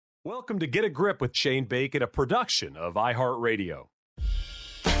Welcome to Get a Grip with Shane Bacon, a production of iHeartRadio.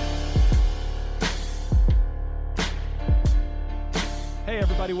 Hey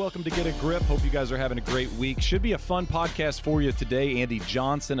everybody, welcome to Get a Grip. Hope you guys are having a great week. Should be a fun podcast for you today. Andy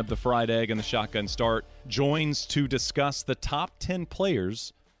Johnson of the Fried Egg and the Shotgun Start joins to discuss the top 10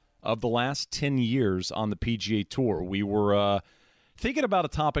 players of the last 10 years on the PGA Tour. We were thinking about a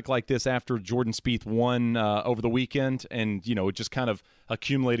topic like this after Jordan Spieth won over the weekend, and just kind of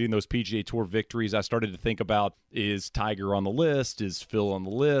accumulating those PGA Tour victories. I started to think about, is Tiger on the list? Is Phil on the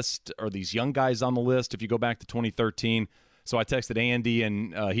list? Are these young guys on the list if you go back to 2013? So I texted Andy,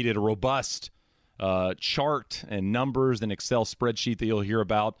 and he did a robust chart and numbers and Excel spreadsheet that you'll hear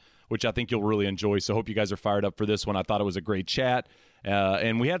about, which I think you'll really enjoy. So I hope you guys are fired up for this one. I thought it was a great chat.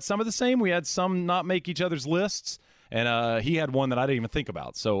 And we had some of the same. We had some not make each other's lists. And he had one that I didn't even think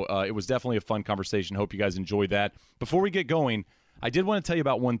about. So it was definitely a fun conversation. Hope you guys enjoyed that. Before we get going, I did want to tell you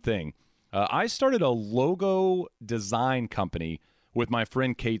about one thing. I started a logo design company with my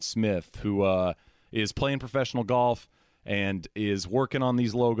friend Kate Smith, who is playing professional golf and is working on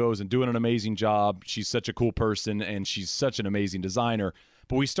these logos and doing an amazing job. She's such a cool person, and she's such an amazing designer.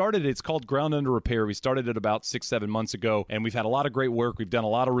 But we started, it's called Ground Under Repair. We started it about 6-7 months ago, and we've had a lot of great work. We've done a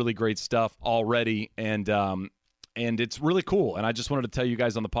lot of really great stuff already, and it's really cool. And I just wanted to tell you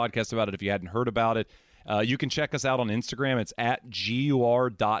guys on the podcast about it if you hadn't heard about it. You can check us out on Instagram. It's at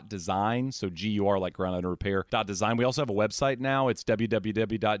gur.design. So GUR like Ground Under Repair .design. We also have a website now. It's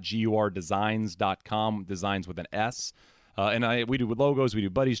www.gurdesigns.com, designs with an S. And we do logos, we do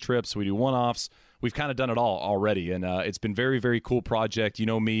buddies trips, we do one-offs. We've kind of done it all already, and it's been very, very cool project. You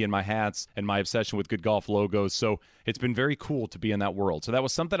know me and my hats and my obsession with good golf logos, so it's been very cool to be in that world. So that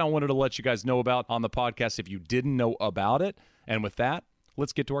was something I wanted to let you guys know about on the podcast if you didn't know about it. And with that,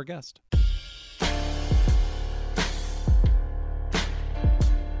 let's get to our guest.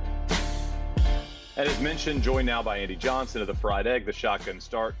 And as mentioned, joined now by Andy Johnson of the Fried Egg, the Shotgun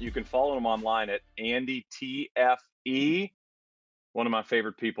Start. You can follow him online at AndyTFE, one of my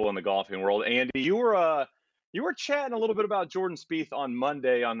favorite people in the golfing world. Andy, you were chatting a little bit about Jordan Spieth on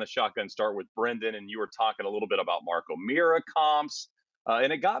Monday on the Shotgun Start with Brendan, and you were talking a little bit about Mark O'Meara comps,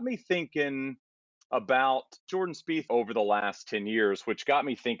 and it got me thinking about Jordan Spieth over the last 10 years, which got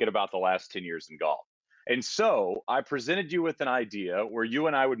me thinking about the last 10 years in golf. And so I presented you with an idea where you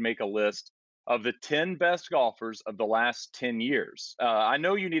and I would make a list of the 10 best golfers of the last 10 years. I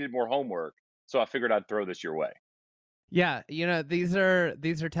know you needed more homework, so I figured I'd throw this your way. Yeah, these are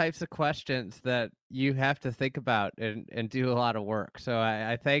types of questions that you have to think about and do a lot of work. So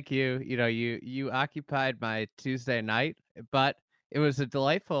I thank you. You occupied my Tuesday night, but it was a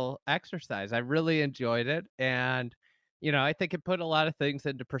delightful exercise. I really enjoyed it, and I think it put a lot of things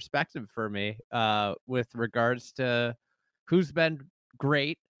into perspective for me with regards to who's been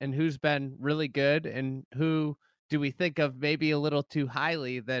great and who's been really good and who do we think of maybe a little too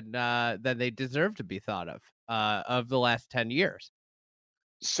highly than they deserve to be thought of the last 10 years.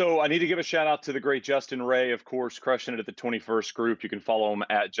 So I need to give a shout out to the great Justin Ray, of course, crushing it at the 21st group. You can follow him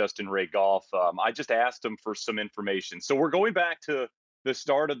at Justin Ray Golf. I just asked him for some information. So we're going back to the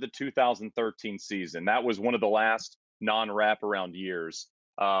start of the 2013 season. That was one of the last non-wraparound years.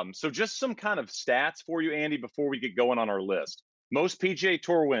 So just some kind of stats for you, Andy, before we get going on our list. Most PGA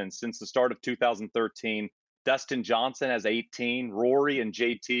Tour wins since the start of 2013. Dustin Johnson has 18. Rory and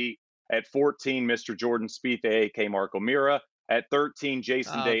JT at 14. Mr. Jordan Spieth, a.k.a. Mark O'Meara. At 13,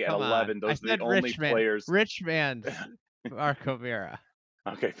 Jason Day at 11. Those are the only players. Rich man, Mark O'Meara.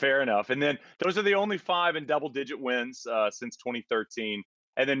 Okay, fair enough. And then those are the only 5 in double-digit wins since 2013.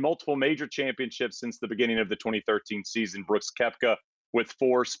 And then multiple major championships since the beginning of the 2013 season. Brooks Koepka with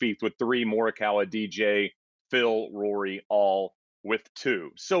 4, Spieth with 3, Morikawa, DJ, Phil, Rory, all with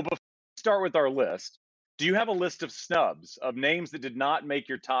 2. So before we start with our list, do you have a list of snubs, of names that did not make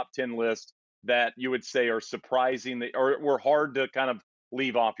your top 10 list that you would say are surprising or were hard to kind of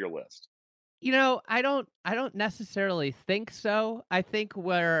leave off your list? I don't necessarily think so. I think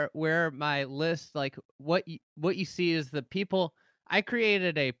where my list, like what you see is the people. I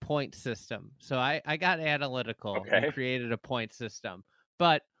created a point system, so I got analytical and created a point system.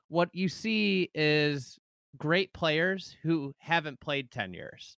 But what you see is great players who haven't played 10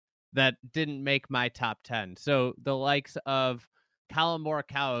 years that didn't make my top 10. So the likes of Collin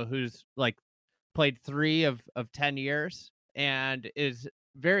Morikawa, who's like played 3 of 10 years and is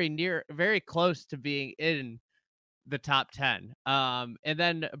very close to being in the top 10. And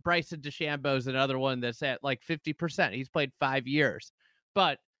then Bryson DeChambeau is another one that's at like 50%. He's played 5 years,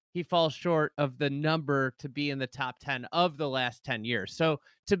 but he falls short of the number to be in the top 10 of the last 10 years. So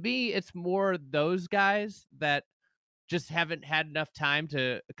to me, it's more those guys that just haven't had enough time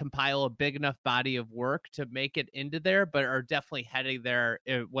to compile a big enough body of work to make it into there, but are definitely heading there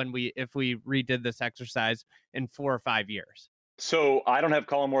if we redid this exercise in 4 or 5 years. So I don't have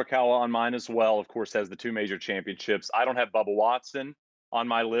Colin Morikawa on mine as well. Of course, has the 2 major championships. I don't have Bubba Watson on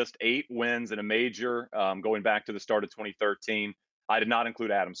my list. 8 wins in a major, going back to the start of 2013. I did not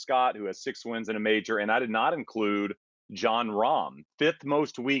include Adam Scott, who has 6 wins in a major, and I did not include Jon Rahm, 5th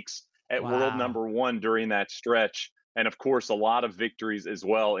most weeks at world Wow. number 1 during that stretch, and of course, a lot of victories as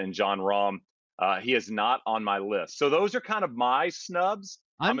well in Jon Rahm. He is not on my list. So those are kind of my snubs.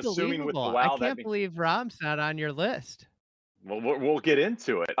 I'm assuming with the Unbelievable. I wow that can't believe Rahm's not on your list. well, we'll get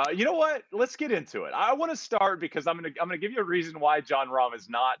into it. You know what? Let's get into it. I want to start because I'm gonna give you a reason why Jon Rahm is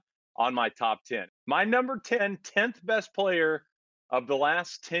not on my top 10. My number 10, 10th best player of the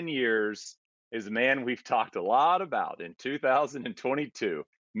last 10 years is a man we've talked a lot about in 2022,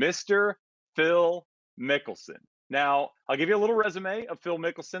 Mr. Phil Mickelson. Now, I'll give you a little resume of Phil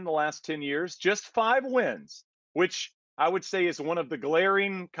Mickelson the last 10 years, just 5 wins, which I would say is one of the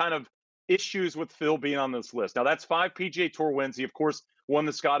glaring kind of issues with Phil being on this list. Now, that's 5 PGA Tour wins. He, of course, won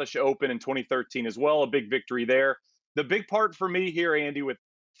the Scottish Open in 2013 as well, a big victory there. The big part for me here, Andy, with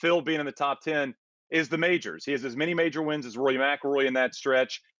Phil being in the top 10 is the majors. He has as many major wins as Rory McIlroy in that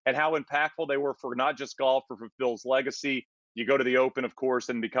stretch, and how impactful they were for not just golf, but for Phil's legacy. You go to the Open, of course,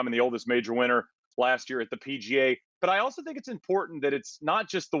 and becoming the oldest major winner last year at the PGA. But I also think it's important that it's not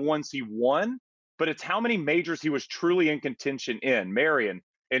just the ones he won, but it's how many majors he was truly in contention in. Marion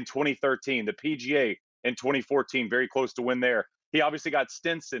in 2013, the PGA in 2014, very close to win there. He obviously got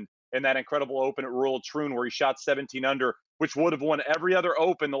Stinson in that incredible Open at Royal Troon where he shot 17 under, which would have won every other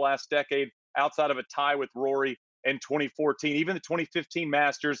Open the last decade outside of a tie with Rory in 2014. Even the 2015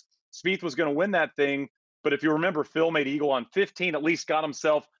 Masters, Spieth was going to win that thing. But if you remember, Phil made eagle on 15, at least got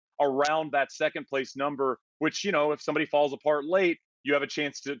himself around that second place number, which, you know, if somebody falls apart late, you have a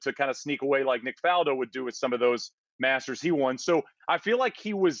chance to kind of sneak away like Nick Faldo would do with some of those Masters he won. So I feel like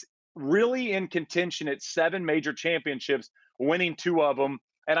he was really in contention at 7 major championships, winning 2 of them.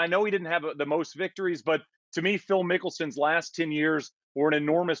 And I know he didn't have the most victories, but to me, Phil Mickelson's last 10 years were an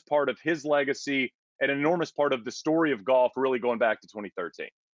enormous part of his legacy and an enormous part of the story of golf, really going back to 2013.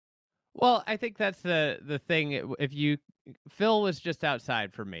 Well, I think that's the thing. If you Phil was just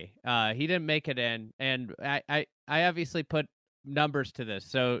outside for me. He didn't make it in, and I obviously put numbers to this.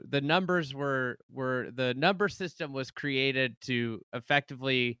 So the numbers were the number system was created to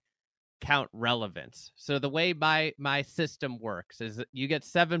effectively count relevance. So the way my system works is that you get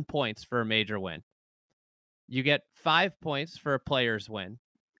 7 points for a major win. You get 5 points for a player's win.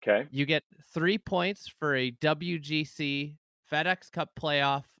 Okay. You get 3 points for a WGC, FedEx Cup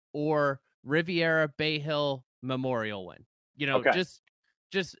playoff, or Riviera Bay Hill Memorial win. You know, Okay.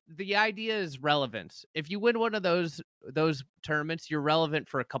 just the idea is relevance. If you win one of those tournaments, you're relevant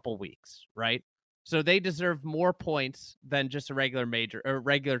for a couple weeks, right? So they deserve more points than just a regular major or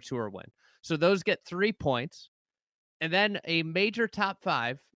regular tour win. So those get 3 points, and then a major top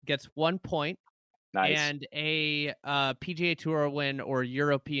 5 gets 1 point. Nice. And a PGA Tour win or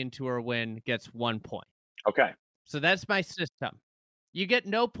European Tour win gets 1 point. Okay. So that's my system. You get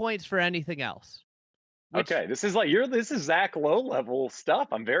no points for anything else. Okay. This is Zach Lowe level stuff.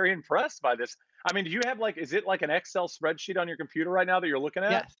 I'm very impressed by this. I mean, do you have is it like an Excel spreadsheet on your computer right now that you're looking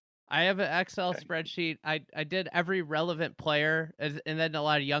at? Yes. I have an Excel spreadsheet. I did every relevant player and then a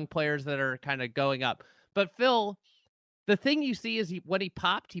lot of young players that are kind of going up. But Phil, the thing you see is when he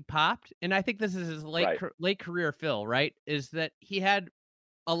popped, and I think this is his late career Phil, right? Is that he had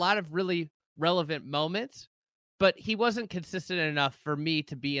a lot of really relevant moments, but he wasn't consistent enough for me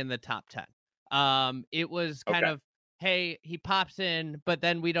to be in the top 10. It was kind of, hey, he pops in, but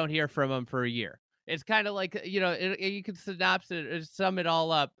then we don't hear from him for a year. It's kind of like, you know, you can sum it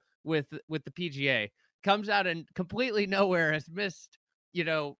all up with the PGA. Comes out and completely nowhere, has missed, you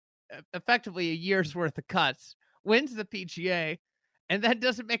know, effectively a year's worth of cuts, wins the PGA, and then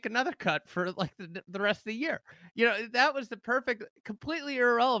doesn't make another cut for like the rest of the year. You know, that was the perfect, completely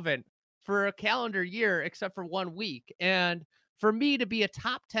irrelevant for a calendar year, except for 1 week. And for me to be a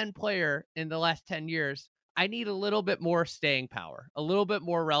top 10 player in the last 10 years, I need a little bit more staying power, a little bit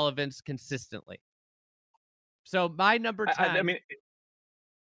more relevance consistently. So my number 10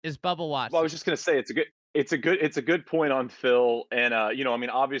 is Bubba Watson. Well, I was just going to say it's a good point on Phil, and you know, I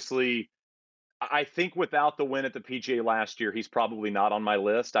mean, obviously, I think without the win at the PGA last year, he's probably not on my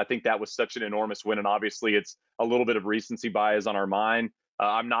list. I think that was such an enormous win, and obviously, it's a little bit of recency bias on our mind.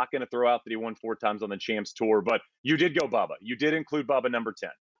 I'm not going to throw out that he won 4 times on the Champs Tour, but you did go Bubba. You did include Bubba number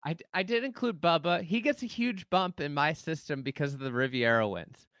 10. I did include Bubba. He gets a huge bump in my system because of the Riviera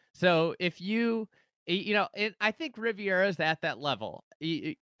wins. So if you I think Riviera is at that level.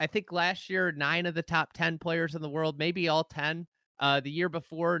 I think last year, 9 of the top 10 players in the world, maybe all 10. The year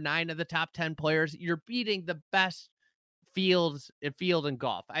before, 9 of the top 10 players. You're beating the best field in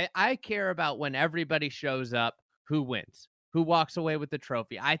golf. I care about when everybody shows up, who wins, who walks away with the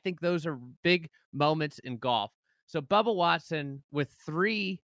trophy. I think those are big moments in golf. So Bubba Watson with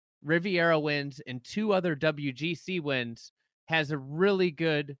 3 Riviera wins and 2 other WGC wins has a really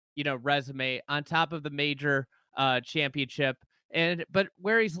good, resume on top of the major championship. But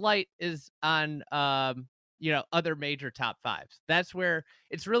where he's light is on other major top fives. That's where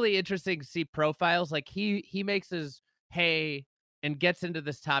it's really interesting to see profiles. Like he makes his hay and gets into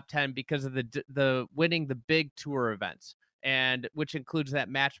this top 10 because of the winning the big tour events, and which includes that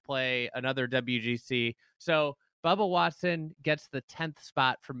match play, another WGC. So Bubba Watson gets the 10th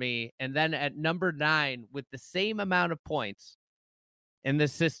spot for me. And then at number 9 with the same amount of points in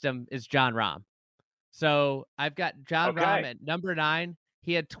this system is Jon Rahm. So I've got Jon Rahm at number 9.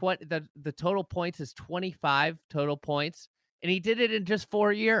 He had the total points is 25 total points, and he did it in just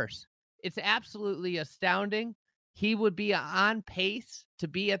 4 years. It's absolutely astounding. He would be on pace to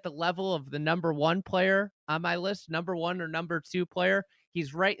be at the level of the number 1 player on my list, number 1 or number 2 player.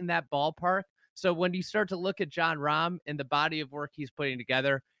 He's right in that ballpark. So when you start to look at Jon Rahm and the body of work he's putting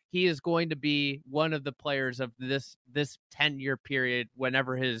together, he is going to be one of the players of this 10-year period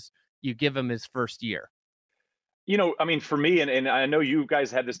whenever you give him his first year. I mean, for me, and I know you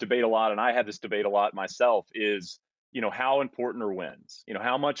guys had this debate a lot, and I had this debate a lot myself, is, how important are wins?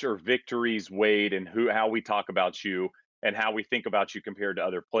 How much are victories weighed and how we talk about you and how we think about you compared to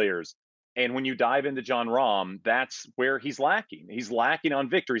other players. And when you dive into Jon Rahm, that's where he's lacking. He's lacking on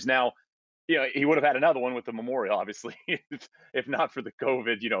victories. Now, he would have had another one with the Memorial, obviously, if not for the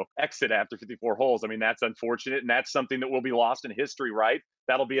COVID, exit after 54 holes. I mean, that's unfortunate, and that's something that will be lost in history, right?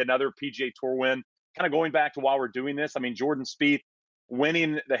 That'll be another PGA Tour win. Kind of going back to while we're doing this, I mean, Jordan Spieth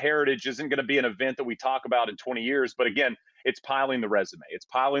winning the Heritage isn't going to be an event that we talk about in 20 years. But again, it's piling the resume. It's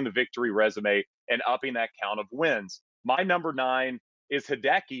piling the victory resume and upping that count of wins. My number 9 is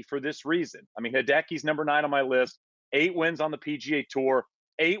Hideki for this reason. I mean, Hideki's number 9 on my list, 8 wins on the PGA Tour,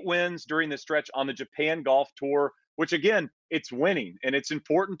 8 wins during the stretch on the Japan Golf Tour, which again, it's winning and it's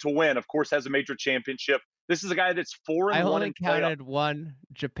important to win. Of course, has a major championship. This is a guy that's 4-1. I only counted one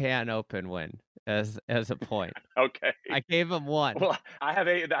Japan Open win as a point. Okay. I gave him 1. Well, I have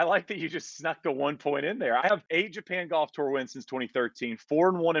 8. I like that you just snuck the 1 point in there. I have 8 Japan Golf Tour wins since 2013,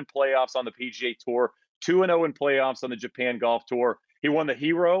 4-1 in playoffs on the PGA Tour, 2-0 in playoffs on the Japan Golf Tour. He won the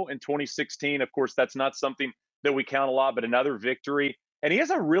Hero in 2016. Of course, that's not something that we count a lot, but another victory. And he has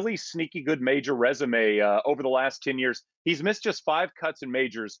a really sneaky good major resume over the last 10 years. He's missed just 5 cuts in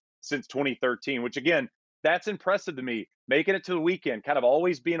majors since 2013, which again, that's impressive to me. Making it to the weekend, kind of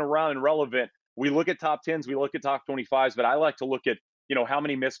always being around and relevant. We look at top 10s, we look at top 25s, but I like to look at, how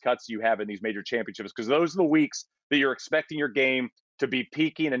many missed cuts you have in these major championships, because those are the weeks that you're expecting your game to be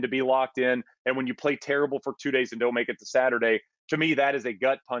peaking and to be locked in. And when you play terrible for 2 days and don't make it to Saturday, to me, that is a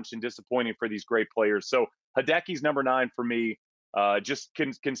gut punch and disappointing for these great players. So Hideki's number 9 for me, just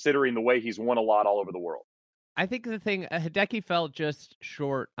considering the way he's won a lot all over the world. I think the thing, Hideki fell just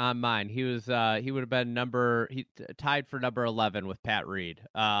short on mine. He was he would have been tied for number 11 with Pat Reed.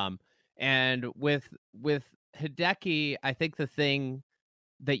 And with Hideki, I think the thing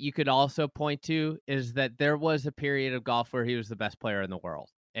that you could also point to is that there was a period of golf where he was the best player in the world,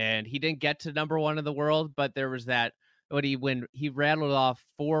 and he didn't get to number 1 in the world, but there was that he rattled off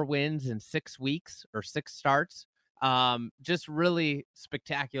 4 wins in 6 weeks or 6 starts. Just really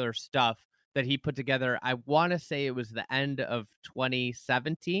spectacular stuff that he put together. I want to say it was the end of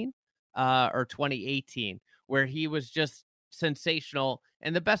 2017 or 2018, where he was just sensational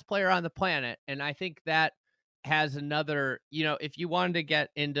and the best player on the planet. And I think that has another, if you wanted to get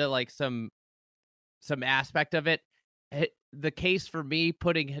into like some aspect of it, the case for me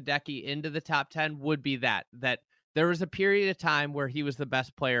putting Hideki into the top 10 would be that there was a period of time where he was the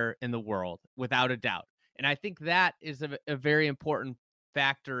best player in the world, without a doubt. And I think that is a very important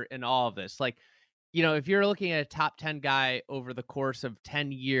factor in all of this. Like, if you're looking at a top 10 guy over the course of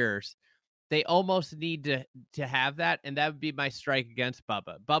 10 years, they almost need to have that. And that would be my strike against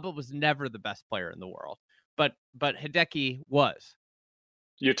Bubba. Bubba was never the best player in the world, but Hideki was.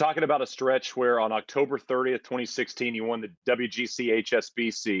 You're talking about a stretch where on October 30th, 2016, he won the WGC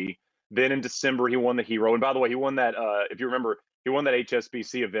HSBC. Then in December, he won the Hero. And by the way, he won that, if you remember, he won that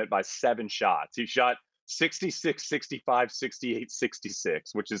HSBC event by 7 shots. He shot 66, 65, 68,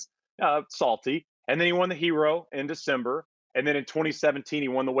 66, which is salty. And then he won the Hero in December. And then in 2017, he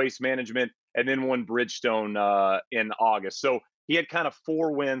won the Waste Management and then won Bridgestone in August. So he had kind of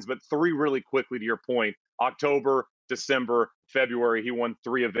 4 wins, but 3 really quickly, to your point. October, December, February, he won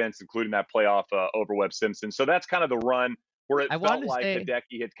 3 events, including that playoff over Webb Simpson. So that's kind of the run where it I felt want to like say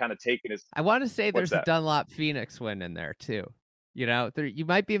Hideki had kind of taken his. I want to say What's there's a that? Dunlop Phoenix win in there too. You know, you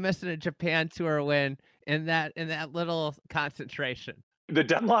might be missing a Japan Tour win in that little concentration. The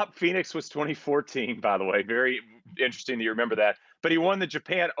Dunlop Phoenix was 2014, by the way. Very interesting that you remember that. But he won the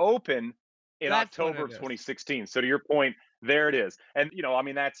Japan Open in That's what October it of is. 2016. So to your point, there it is. And I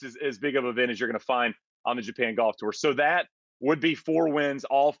mean, that's as big of an event as you're going to find on the Japan Golf Tour. So that would be 4 wins,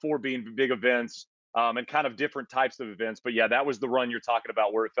 all 4 being big events, and kind of different types of events. But yeah, that was the run you're talking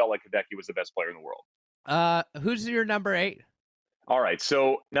about where it felt like Hideki was the best player in the world. Who's your number 8? All right.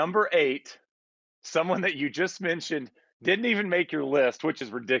 So number 8, someone that you just mentioned didn't even make your list, which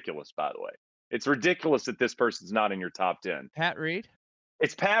is ridiculous, by the way. It's ridiculous that this person's not in your top 10. Pat Reed?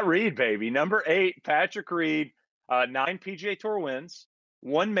 It's Pat Reed, baby. Number 8, Patrick Reed, 9 PGA Tour wins,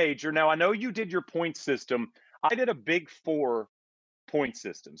 1 major. Now, I know you did your point system. I did a big 4 point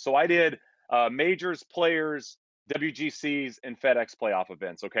system. So I did majors, players, WGCs, and FedEx playoff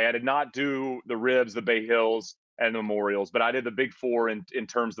events. Okay. I did not do the Ribs, the Bay Hills, and the Memorials, but I did the big 4 in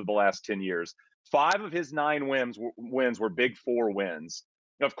terms of the last 10 years. 5 of his 9 wins were big 4 wins.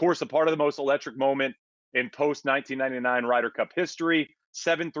 Of course, a part of the most electric moment in post 1999 Ryder Cup history.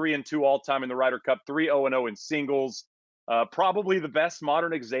 7-3-2 all time in the Ryder Cup, 3-0-0 in singles. Probably the best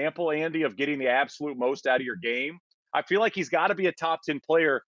modern example, Andy, of getting the absolute most out of your game. I feel like he's got to be a top 10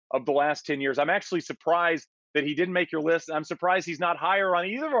 player of the last 10 years. I'm actually surprised that he didn't make your list. I'm surprised he's not higher on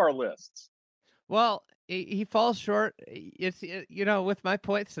either of our lists. Well, he falls short. With my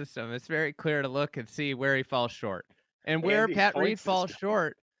point system, it's very clear to look and see where he falls short. And where Andy's Pat point Reed falls system.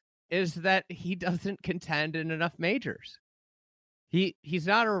 short is that he doesn't contend in enough majors. He's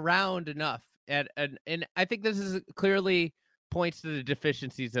not around enough and I think this is clearly points to the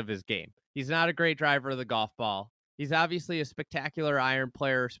deficiencies of his game. He's not a great driver of the golf ball. He's obviously a spectacular iron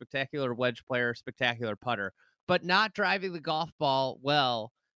player, spectacular wedge player, spectacular putter, but not driving the golf ball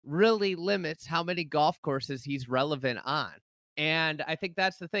well really limits how many golf courses he's relevant on. And I think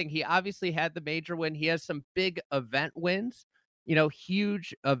that's the thing. He obviously had the major win. He has some big event wins,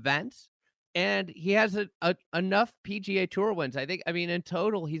 huge events. And he has enough PGA Tour wins. I mean, in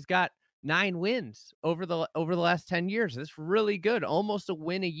total, he's got 9 wins over the last 10 years. That's really good, almost a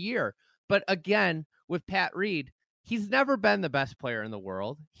win a year. But again, with Pat Reed, he's never been the best player in the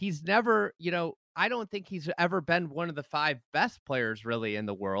world. He's never, I don't think he's ever been one of the 5 best players really in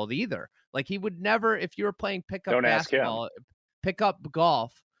the world either. Like he would never, if you were playing pickup basketball, pickup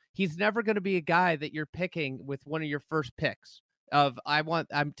golf, he's never going to be a guy that you're picking with one of your first picks.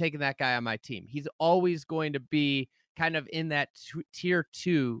 I'm taking that guy on my team. He's always going to be kind of in that tier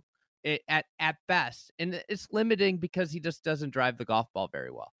 2 at best. And it's limiting because he just doesn't drive the golf ball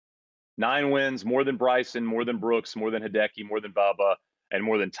very well. 9 wins, more than Bryson, more than Brooks, more than Hideki, more than Bubba, and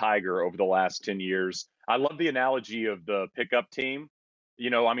more than Tiger over the last 10 years. I love the analogy of the pickup team.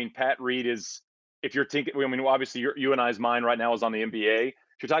 Pat Reed is, if you're thinking, obviously you and I's mind right now is on the NBA. If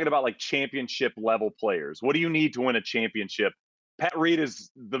you're talking about like championship level players, what do you need to win a championship? Pat Reed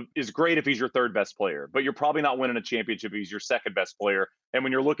is great if he's your 3rd best player, but you're probably not winning a championship if he's your 2nd best player. And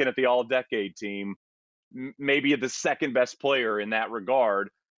when you're looking at the all-decade team, maybe the 2nd best player in that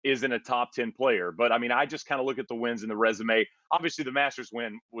regard isn't a top 10 player. But I just kind of look at the wins in the resume. Obviously, the Masters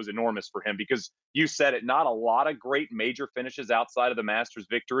win was enormous for him because you said it, not a lot of great major finishes outside of the Masters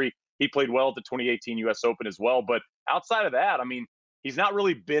victory. He played well at the 2018 U.S. Open as well. But outside of that, he's not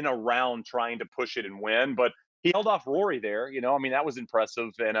really been around trying to push it and win. But he held off Rory there. That was impressive.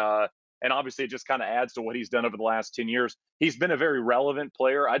 And obviously, it just kind of adds to what he's done over the last 10 years. He's been a very relevant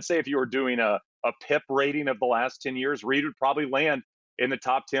player. I'd say if you were doing a PIP rating of the last 10 years, Reed would probably land in the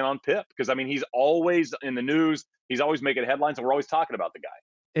top 10 on PIP because, he's always in the news. He's always making headlines, and we're always talking about the guy.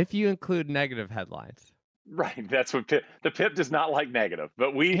 If you include negative headlines. Right. That's what the PIP does not like negative,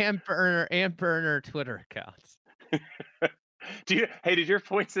 but and burner Twitter accounts. Did your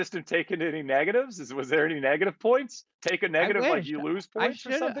point system take into any negatives? Was there any negative points? Take a negative like you lose points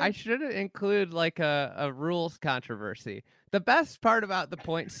or something? I should include like a rules controversy. The best part about the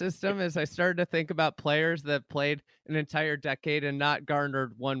point system is I started to think about players that played an entire decade and not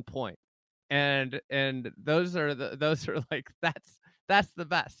garnered 1 point. And those are like that's the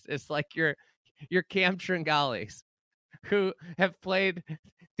best. It's like your Cam Tringalis who have played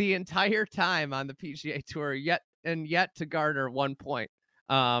the entire time on the PGA Tour yet to garner 1 point.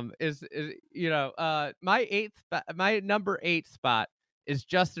 My number 8 spot is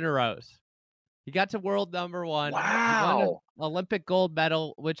Justin Rose. He got to world number 1. Wow. He won an Olympic gold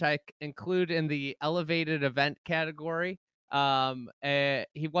medal, which I include in the elevated event category.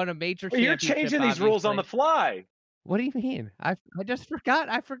 He won a major Well, you're championship. changing these rules on the fly. What do you mean? I just forgot.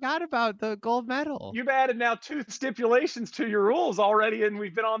 I forgot about the gold medal. You've added now 2 stipulations to your rules already, and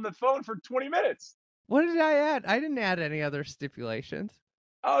we've been on the phone for 20 minutes. What did I add? I didn't add any other stipulations.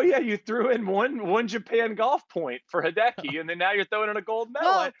 Oh yeah, you threw in one Japan golf point for Hideki, and then now you're throwing in a gold medal.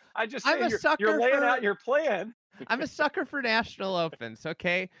 Well, I just I'm say you're laying out your plan. I'm a sucker for national opens.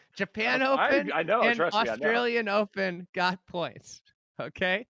 Okay, Japan I Open know, and trust me, I know. Australian Open got points.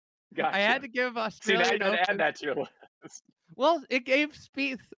 Okay, Gotcha. I had to give See, now Australian you gotta Open. add that to your list. Well, it gave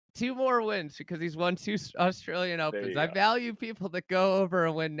Spieth 2 more wins because he's won 2 Australian Opens. I go. value people that go over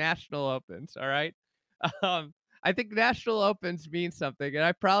and win national opens. All right. I think national opens mean something, and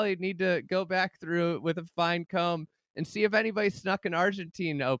I probably need to go back through it with a fine comb and see if anybody snuck an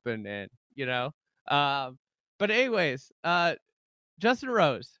Argentine Open in, you know? But anyways, Justin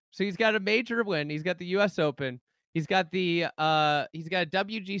Rose. So he's got a major win. He's got the US Open. He's got a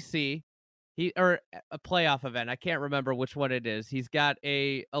WGC. Or a playoff event. I can't remember which one it is. He's got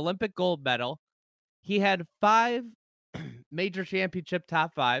a Olympic gold medal. He had 5 major championship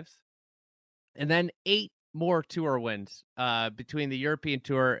top 5s, and then 8 more tour wins between the European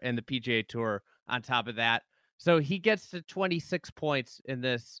Tour and the PGA Tour on top of that. So he gets to 26 points in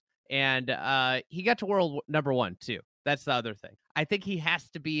this, and he got to world number 1 too. That's the other thing. I think he has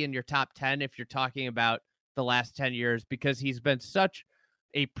to be in your top 10 if you're talking about the last 10 years because he's been such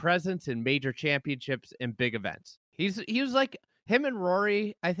a presence in major championships and big events. He was like him and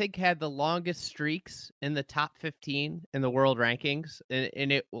Rory, I think, had the longest streaks in the top 15 in the world rankings,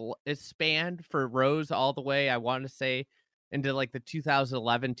 and it spanned for Rose all the way, I want to say, into like the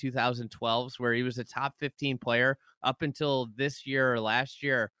 2011, 2012s, where he was a top 15 player up until this year or last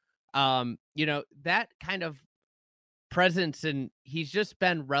year. That kind of presence, and he's just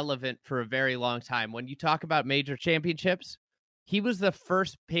been relevant for a very long time. When you talk about major championships, he was the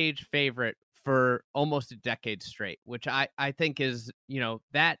first page favorite for almost a decade straight, which I think is,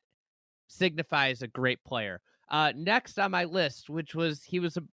 that signifies a great player. Next on my list, which was he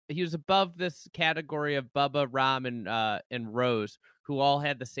was above this category of Bubba, Rahm, and Rose, who all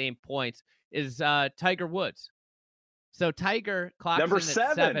had the same points, is Tiger Woods. So Tiger clocks number in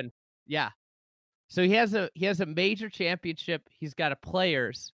at 7. Yeah. So he has a major championship. He's got a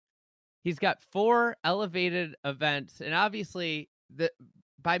Players. He's got 4 elevated events, and obviously,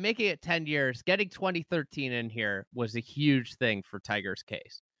 by making it 10 years, getting 2013 in here was a huge thing for Tiger's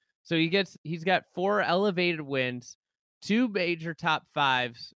case. So he's got 4 elevated wins, 2 major top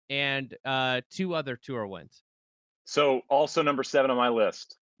 5s, and 2 other tour wins. So also number 7 on my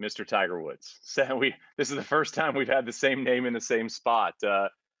list, Mr. Tiger Woods. So this is the first time we've had the same name in the same spot.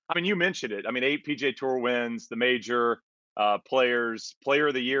 You mentioned it. 8 PGA Tour wins, the major. Players, Player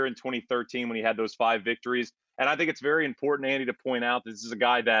of the Year in 2013 when he had those 5 victories. And I think it's very important, Andy, to point out this is a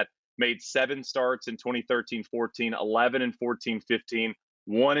guy that made 7 starts in 2013-14, 11 in 14-15,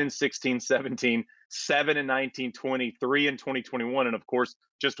 1 in 16-17, 7 in 19-20, 3 in 2021, and of course,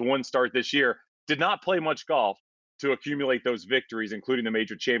 just 1 start this year. Did not play much golf to accumulate those victories, including the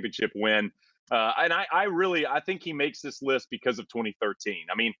major championship win. And I think he makes this list because of 2013.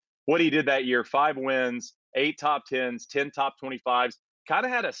 What he did that year, 5 wins, 8 top 10s, 10 top 25s, kind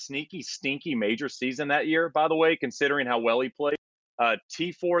of had a sneaky, stinky major season that year, by the way, considering how well he played.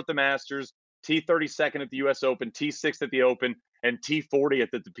 T4 at the Masters, T32nd at the US Open, T6 at the Open, and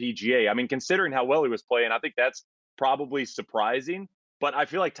T40th at the PGA. Considering how well he was playing, I think that's probably surprising, but I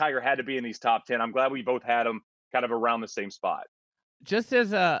feel like Tiger had to be in these top 10. I'm glad we both had him kind of around the same spot. Just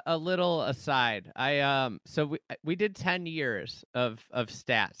as a little aside, so we did 10 years of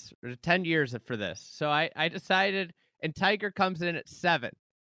stats, 10 years for this. So I decided, and Tiger comes in at 7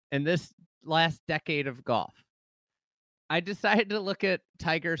 in this last decade of golf. I decided to look at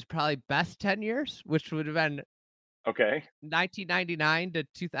Tiger's probably best 10 years, which would have been 1999 to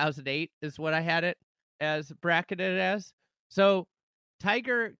 2008 is what I had it as bracketed as. So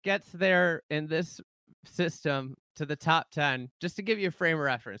Tiger gets there in this system to the top 10, just to give you a frame of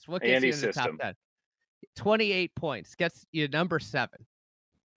reference. What gets you in the top 10? 28 points gets you number 7.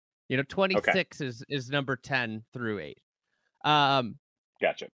 26 is number 10 through 8.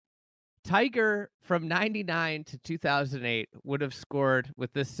 Gotcha. Tiger from 99 to 2008 would have scored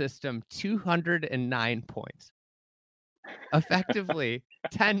with this system 209 points. Effectively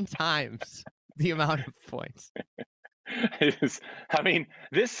 10 times the amount of points.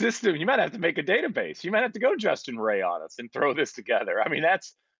 This system, you might have to make a database. You might have to go Justin Ray on us and throw this together.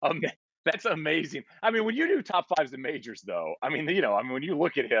 That's amazing. When you do top 5s in majors, though, when you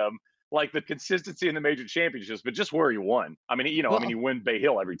look at him, like the consistency in the major championships, but just where he won. You win Bay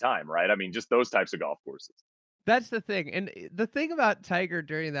Hill every time, right? Just those types of golf courses. That's the thing. And the thing about Tiger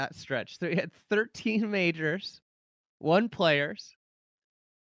during that stretch, so he had 13 majors, 1 players.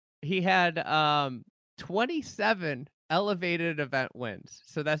 He had 27 elevated event wins.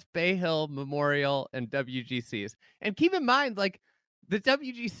 So that's Bay Hill, Memorial, and WGCs. And keep in mind, like, the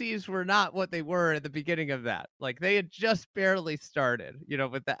WGCs were not what they were at the beginning of that. Like, they had just barely started,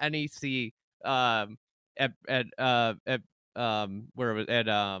 with the NEC where it was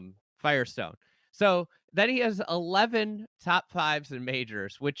at Firestone. So then he has 11 top 5s in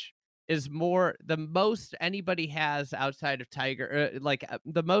majors, which is the most anybody has outside of Tiger.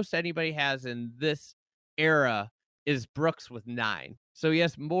 The most anybody has in this era is Brooks with 9. So he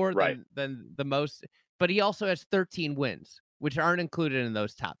has more than the most, but he also has 13 wins, which aren't included in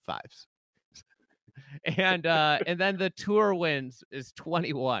those top 5s. And then the tour wins is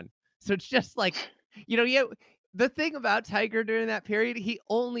 21. So it's just like, the thing about Tiger during that period, he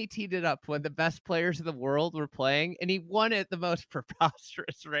only teed it up when the best players in the world were playing, and he won at the most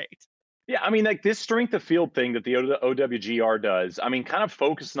preposterous rate. Yeah, I mean, like, this strength of field thing that the OWGR does, I mean, kind of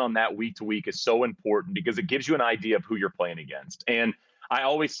focusing on that week to week is so important because it gives you an idea of who you're playing against. And I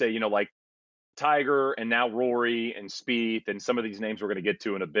always say, like Tiger and now Rory and Spieth and some of these names we're going to get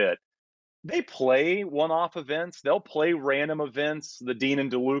to in a bit, they play one-off events. They'll play random events, the Dean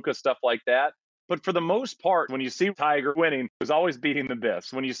and DeLuca, stuff like that. But for the most part, when you see Tiger winning, he's always beating the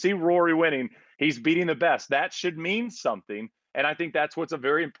best. When you see Rory winning, he's beating the best. That should mean something. And I think that's what's a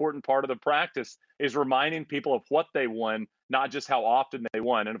very important part of the practice is reminding people of what they won, not just how often they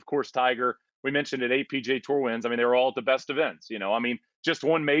won. And of course, Tiger, we mentioned at 8 PGA Tour wins. I mean, they were all at the best events. I mean, just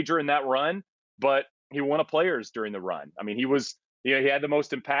one major in that run, but he won a Players during the run. I mean, he had the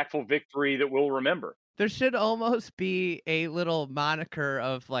most impactful victory that we'll remember. There should almost be a little moniker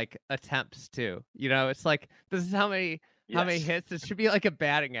of like attempts too. It's like, this is how many hits. It should be like a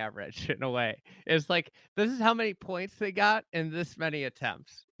batting average in a way. It's like, this is how many points they got in this many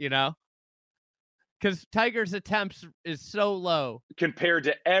attempts, because Tiger's attempts is so low compared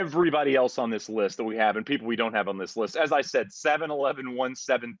to everybody else on this list that we have and people we don't have on this list. As I said, 7-11,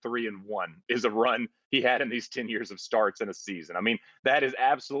 1-7, 3-1 is a run he had in these 10 years of starts in a season. I mean, that is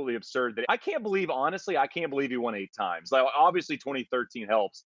absolutely absurd. I can't believe he won 8 times. Like, obviously 2013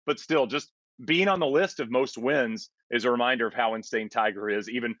 helps, but still, just being on the list of most wins is a reminder of how insane Tiger is,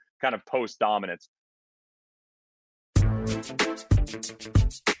 even kind of post dominance.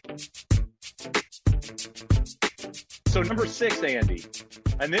 So number 6, Andy,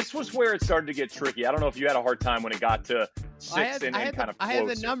 and this was where it started to get tricky. I don't know if you had a hard time when it got to 6 I had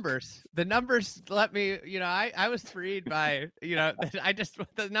the numbers. The numbers let me, I was freed by,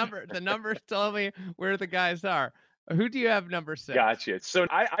 the numbers told me where the guys are. Who do you have number 6? Gotcha. So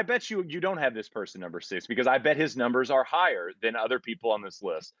I bet you don't have this person number 6 because I bet his numbers are higher than other people on this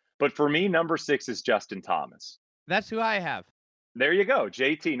list. But for me, number 6 is Justin Thomas. That's who I have. There you go.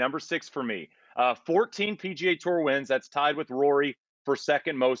 JT, number 6 for me. 14 PGA Tour wins. That's tied with Rory for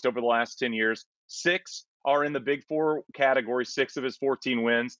second most over the last 10 years. 6 are in the Big Four category, 6 of his 14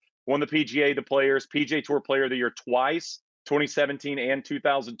 wins. Won the PGA, the Players, PGA Tour Player of the Year twice, 2017 and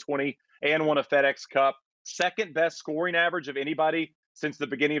 2020, and won a FedEx Cup. Second best scoring average of anybody since the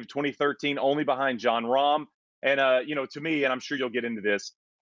beginning of 2013, only behind Jon Rahm. And, to me, and I'm sure you'll get into this,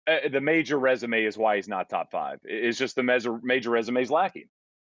 the major resume is why he's not top 5. It's just the major resume is lacking.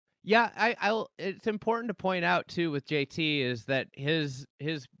 Yeah, it's important to point out too with JT is that his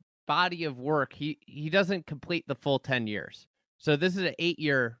body of work, he doesn't complete the full 10 years. So this is an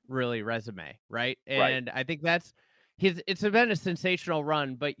 8-year really resume, right? And I think it's been a sensational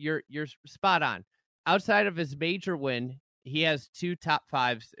run, but you're spot on. Outside of his major win, he has 2 top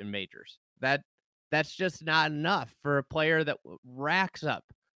 5s in majors. That's just not enough for a player that racks up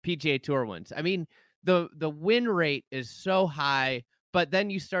PGA Tour wins. I mean, the win rate is so high. But then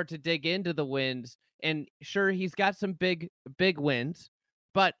you start to dig into the wins, and sure, he's got some big wins,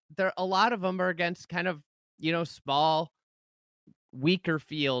 but a lot of them are against kind of, small, weaker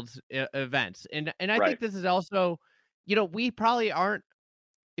fields events. And I think this is also, we probably aren't,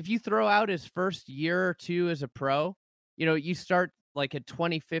 if you throw out his first year or 2 as a pro, you start like in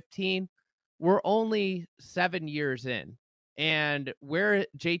 2015, we're only 7 years in. And where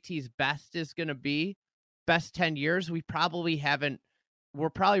JT's best is going to be, best 10 years, we're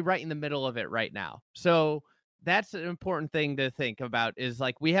probably right in the middle of it right now. So that's an important thing to think about is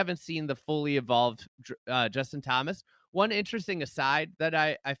like, we haven't seen the fully evolved Justin Thomas. One interesting aside that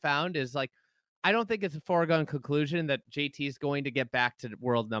I found is like, I don't think it's a foregone conclusion that JT is going to get back to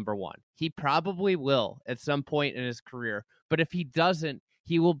world number 1. He probably will at some point in his career, but if he doesn't,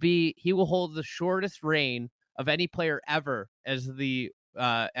 he will hold the shortest reign of any player ever as the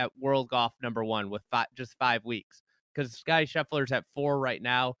at World Golf #1 with just 5 weeks. Because Scotty Scheffler's at 4 right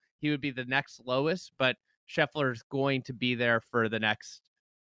now. He would be the next lowest, but Scheffler's going to be there for the next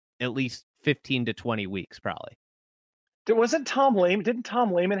at least 15 to 20 weeks, probably. Wasn't Tom Lehman? Didn't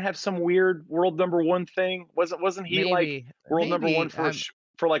Tom Lehman have some weird world #1 thing? Wasn't he like world #1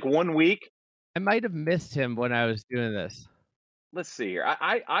 for like 1 week? I might have missed him when I was doing this. Let's see here.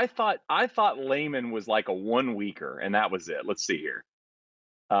 I thought Lehman was like a 1 weeker, and that was it. Let's see here.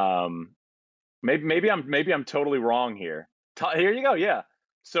 Maybe I'm totally wrong here. Here you go. Yeah.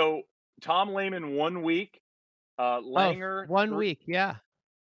 So Tom Lehman 1 week. Langer 1 week. Yeah.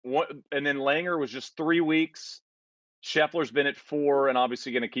 And then Langer was just 3 weeks. Scheffler's been at 4 and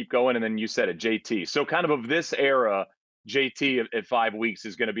obviously going to keep going. And then you said it, JT. So kind of this era, JT at 5 weeks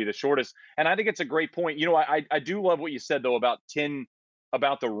is going to be the shortest. And I think it's a great point. You know, I do love what you said, though, about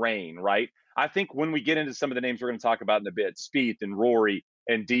the rain, right? I think when we get into some of the names we're going to talk about in a bit, Spieth and Rory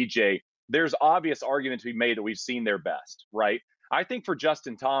and DJ, there's obvious argument to be made that we've seen their best, right? I think for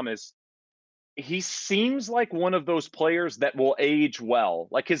Justin Thomas, he seems like one of those players that will age well.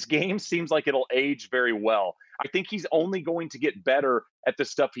 Like his game seems like it'll age very well. I think he's only going to get better at the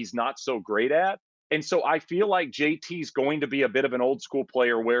stuff he's not so great at. And so I feel like JT's going to be a bit of an old school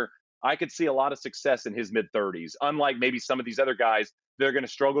player where I could see a lot of success in his mid-30s, unlike maybe some of these other guys that are going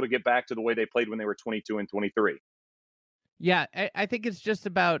to struggle to get back to the way they played when they were 22 and 23. Yeah, I think it's just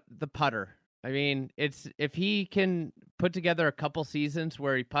about the putter. I mean, it's if he can put together a couple seasons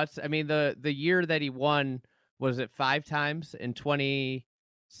where he putts. I mean, the year that he won, was it 5 times in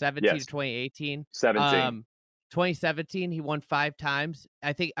 2017 Yes. to 2018? 2017, he won 5 times.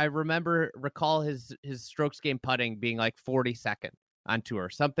 I think I recall his strokes game putting being like 42nd on tour,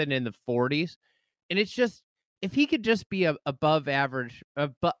 something in the 40s. And it's just, if he could just be above average,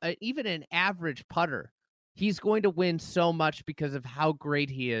 even an average putter, he's going to win so much because of how great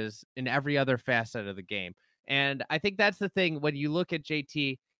he is in every other facet of the game. And I think that's the thing. When you look at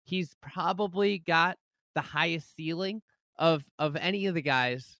JT, he's probably got the highest ceiling of any of the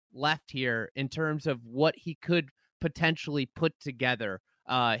guys left here in terms of what he could potentially put together.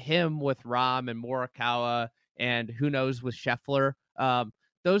 Him with Rahm and Morikawa, and who knows with Scheffler.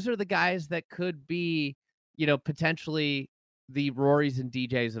 Those are the guys that could be, potentially the Rorys and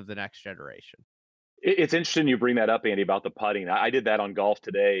DJs of the next generation. It's interesting you bring that up, Andy, about the putting. I did that on Golf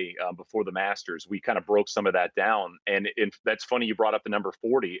Today before the Masters. We kind of broke some of that down. And that's funny you brought up the number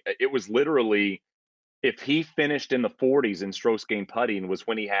 40. It was literally, if he finished in the 40s in strokes gained putting was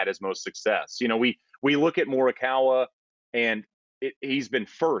when he had his most success. We look at Morikawa, and he's been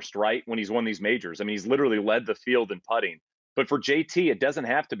first, right, when he's won these majors. I mean, he's literally led the field in putting. But for JT, it doesn't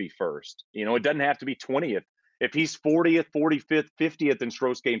have to be first. It doesn't have to be 20th. If he's 40th, 45th, 50th in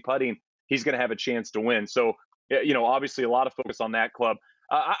strokes gained putting, he's going to have a chance to win. So, obviously a lot of focus on that club.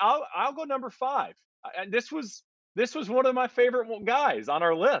 I'll go number 5. This was one of my favorite guys on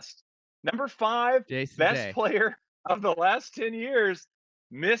our list. Number 5, Jason best Day. player of the last 10 years,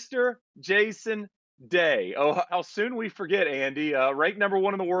 Mr. Jason Day. Oh, how soon we forget, Andy. Ranked number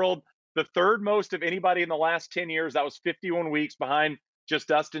 1 in the world, the third most of anybody in the last 10 years. That was 51 weeks behind just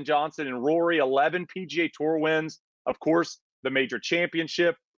Dustin Johnson and Rory. 11 PGA Tour wins. Of course, the major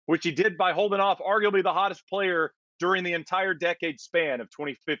championship, which he did by holding off arguably the hottest player during the entire decade span of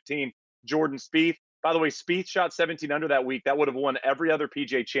 2015, Jordan Spieth. By the way, Spieth shot 17 under that week. That would have won every other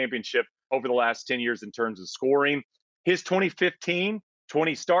PGA championship over the last 10 years in terms of scoring. His 2015,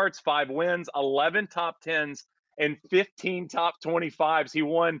 20 starts, 5 wins, 11 top 10s, and 15 top 25s. He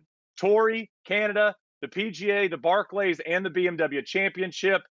won Torrey, Canada, the PGA, the Barclays, and the BMW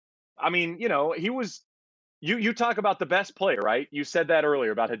championship. I mean, he was... You talk about the best player, right? You said that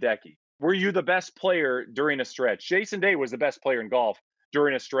earlier about Hideki. Were you the best player during a stretch? Jason Day was the best player in golf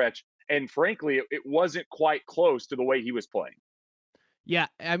during a stretch. And frankly, it wasn't quite close to the way he was playing. Yeah,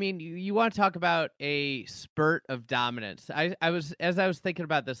 I mean, you want to talk about a spurt of dominance. As I was thinking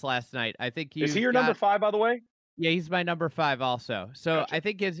about this last night, I think Is he your number 5, by the way? Yeah, he's my number 5 also. So gotcha. I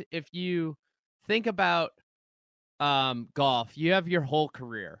think if you think about golf, you have your whole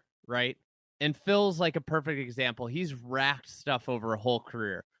career, right? And Phil's like a perfect example. He's racked stuff over a whole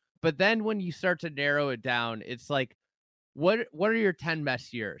career. But then when you start to narrow it down, it's like, what are your 10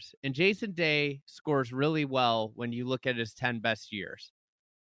 best years? And Jason Day scores really well when you look at his 10 best years.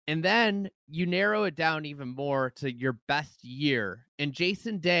 And then you narrow it down even more to your best year. And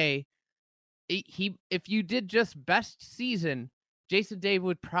Jason Day, if you did just best season, Jason Day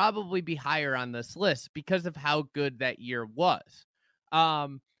would probably be higher on this list because of how good that year was.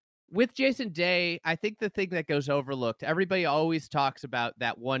 With Jason Day, I think the thing that goes overlooked, everybody always talks about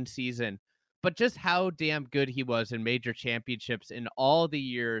that one season, but just how damn good he was in major championships in all the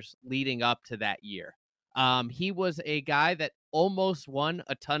years leading up to that year. He was a guy that almost won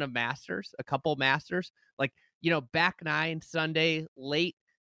a ton of Masters, a couple Masters, like, back nine Sunday late,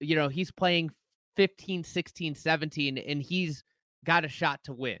 he's playing 15, 16, 17, and he's got a shot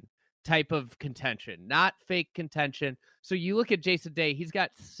to win type of contention, not fake contention. So you look at Jason Day, he's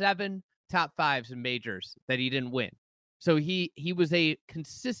got 7 top 5s in majors that he didn't win. So he was a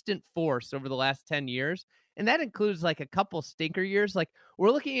consistent force over the last 10 years. And that includes like a couple stinker years. Like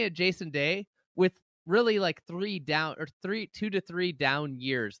we're looking at Jason Day with really like 2 to 3 down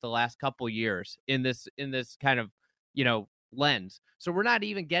years the last couple years in this kind of, lens. So we're not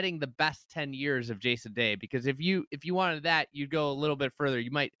even getting the best 10 years of Jason Day, because if you wanted that, you'd go a little bit further.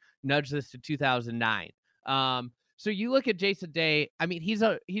 You might nudge this to 2009. So you look at Jason Day, I mean, he's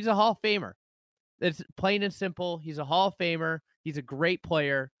a Hall of Famer. It's plain and simple. He's a Hall of Famer. He's a great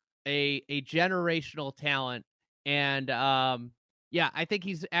player, a generational talent. And I think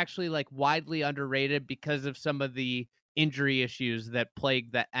he's actually like widely underrated because of some of the injury issues that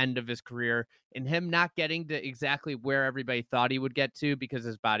plagued the end of his career, and him not getting to exactly where everybody thought he would get to because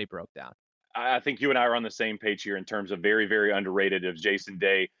his body broke down. I think you and I are on the same page here in terms of very, very underrated of Jason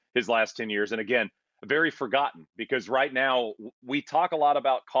Day, his last 10 years. And again, very forgotten, because right now we talk a lot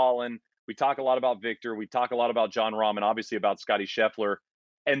about Colin, we talk a lot about Victor, we talk a lot about Jon Rahm, and obviously about Scottie Scheffler.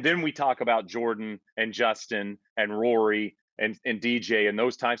 And then we talk about Jordan and Justin and Rory and DJ and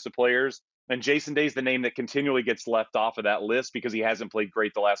those types of players. And Jason Day's the name that continually gets left off of that list because he hasn't played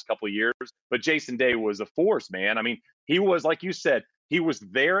great the last couple of years. But Jason Day was a force, man. I mean, he was, like you said, he was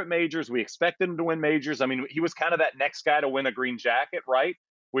there at majors. We expected him to win majors. I mean, he was kind of that next guy to win a green jacket, right?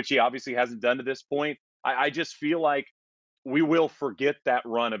 Which he obviously hasn't done to this point. I just feel like we will forget that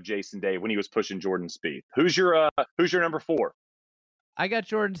run of Jason Day when he was pushing Jordan Spieth. Who's your number 4? I got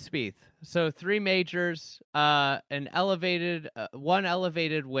Jordan Spieth. So 3 majors, one elevated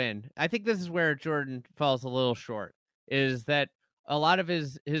win. I think this is where Jordan falls a little short, is that a lot of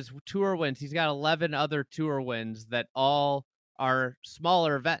his tour wins, he's got 11 other tour wins that all are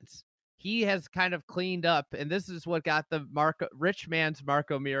smaller events. He has kind of cleaned up, and this is what got the rich man's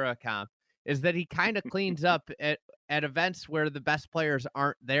Marco Mira comp, is that he kind of cleans up at events where the best players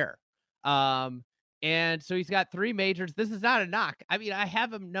aren't there. And so he's got 3 majors. This is not a knock. I mean, I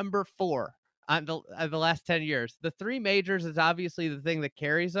have him number 4 on the last 10 years. The 3 majors is obviously the thing that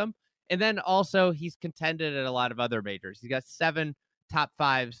carries him. And then also he's contended at a lot of other majors. He's got 7 top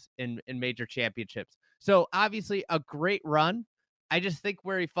 5s in major championships. So obviously a great run. I just think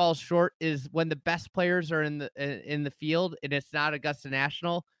where he falls short is when the best players are in the field and it's not Augusta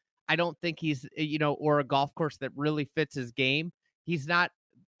National. I don't think he's, or a golf course that really fits his game. He's not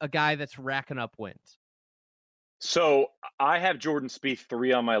a guy that's racking up wins. So I have Jordan Spieth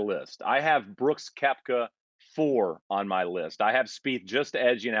 3 on my list. I have Brooks Koepka 4 on my list. I have Spieth just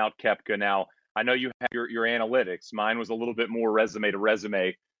edging out Koepka. Now, I know you have your analytics. Mine was a little bit more resume to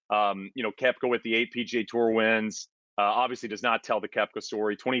resume. Koepka with the 8 PGA Tour wins obviously does not tell the Koepka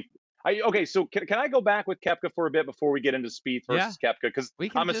story. Okay, so can I go back with Koepka for a bit before we get into Spieth versus Koepka? Because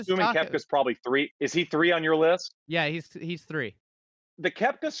I'm assuming Koepka's probably 3. Is he 3 on your list? Yeah, he's 3. The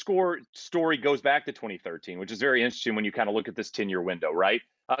Koepka story goes back to 2013, which is very interesting when you kind of look at this 10-year window, right?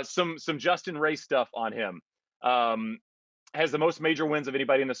 Some Justin Ray stuff on him. Has the most major wins of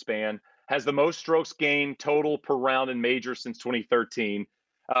anybody in the span, has the most strokes gained total per round in majors since 2013.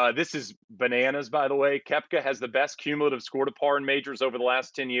 This is bananas, by the way. Koepka has the best cumulative score to par in majors over the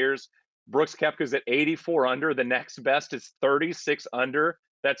last 10 years. Brooks Koepka's at 84 under. The next best is 36 under.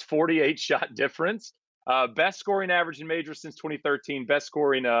 That's 48 shot difference. Best scoring average in majors since 2013. Best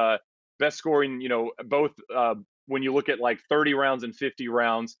scoring, both when you look at like 30 rounds and 50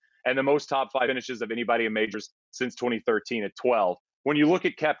 rounds, and the most top 5 finishes of anybody in majors since 2013 at 12. When you look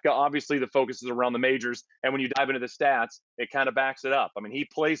at Koepka, obviously the focus is around the majors, and when you dive into the stats, it kind of backs it up. I mean, he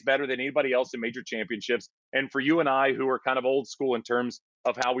plays better than anybody else in major championships. And for you and I, who are kind of old school in terms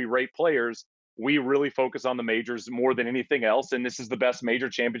of how we rate players, we really focus on the majors more than anything else. And this is the best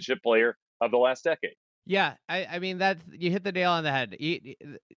major championship player of the last decade. Yeah, I mean, that's, you hit the nail on the head.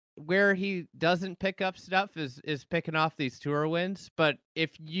 Where he doesn't pick up stuff is picking off these tour wins. But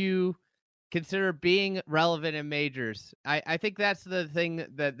if you consider being relevant in majors, I think that's the thing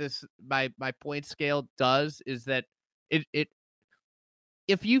that this my point scale does, is that it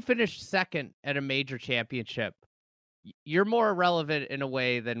if you finish second at a major championship, you're more relevant in a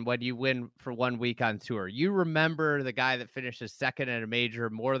way than when you win for 1 week on tour. You remember the guy that finishes second at a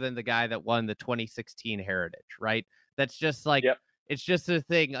major more than the guy that won the 2016 Heritage, right? That's just like, It's just a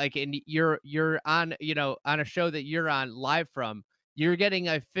thing. Like, and you're on, on a show that you're on live from, you're getting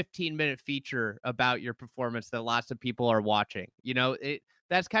a 15-minute feature about your performance that lots of people are watching.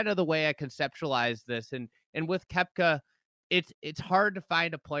 That's kind of the way I conceptualize this. And with Koepka, it's hard to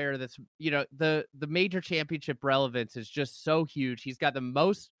find a player that's, the major championship relevance is just so huge. He's got the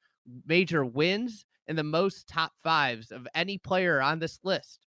most major wins and the most top fives of any player on this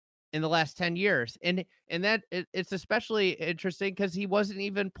list in the last 10 years. And it's especially interesting because he wasn't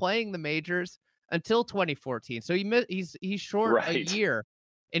even playing the majors until 2014. So he's short a Right. year,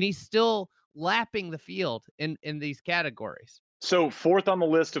 and he's still lapping the field in these categories. So fourth on the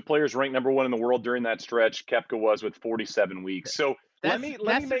list of players ranked number one in the world during that stretch, Koepka was with 47 weeks. So let me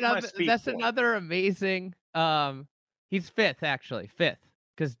make my speech. That's another amazing. He's fifth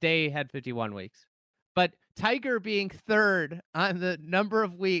because Day had 51 weeks. But Tiger being third on the number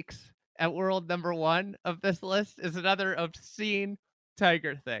of weeks at world number one of this list is another obscene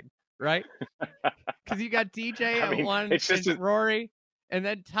Tiger thing, right? Because you got DJ at one, it's just Rory, and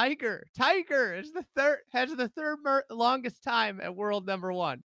then Tiger. Tiger is has the third longest time at world number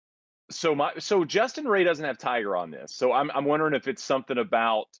one. So Justin Ray doesn't have Tiger on this. So I'm wondering if it's something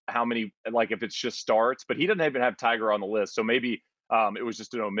about how many, like if it's just starts, but he doesn't even have Tiger on the list. So maybe it was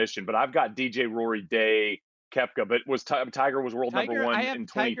just an omission. But I've got DJ, Rory, Day, Koepka. But Tiger was world number one I have in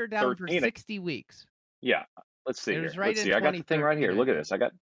Tiger down for 60 weeks. Yeah, let's see. It was here. right Let's in see. I got the thing right here. Look at this.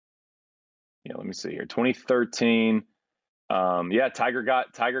 Let me see here. 2013. Tiger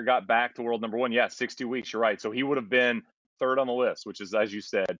got back to world number one. Yeah, 60 weeks. You're right. So he would have been third on the list, which is, as you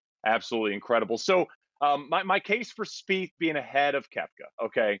said, absolutely incredible. So my case for Spieth being ahead of Koepka.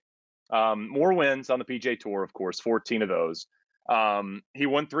 Okay, more wins on the PGA Tour, of course, 14 of those. He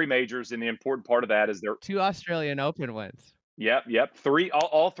won 3 majors, and the important part of that is there 2 Australian Open wins. Yep.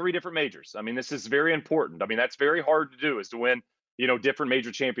 All 3 different majors. I mean, this is very important. I mean, that's very hard to do, is to win, different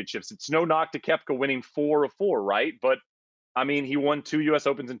major championships. It's no knock to Koepka winning 4 of 4, right? But I mean, he won 2 U.S.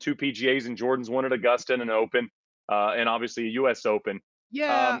 Opens and 2 PGAs, and Jordan's won at Augusta and an Open, and obviously a U.S. Open.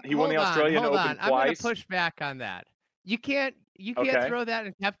 Yeah, he won the Australian Open twice. I'm going to push back on that. You can't throw that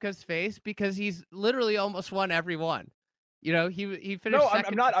in Koepka's face because he's literally almost won every one. He finished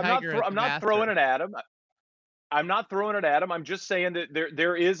second. I'm not throwing it at him. I'm not throwing it at him. I'm just saying that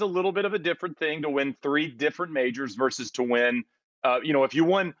there is a little bit of a different thing to win 3 different majors versus to win.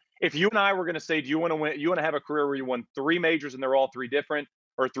 If you and I were going to say, do you want to have a career where you won 3 majors and they're all 3 different,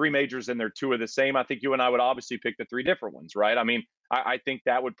 or 3 majors and they're 2 of the same? I think you and I would obviously pick the 3 different ones, right? I mean, I think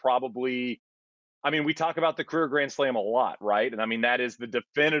that would probably. I mean, we talk about the career Grand Slam a lot, right? And I mean, that is the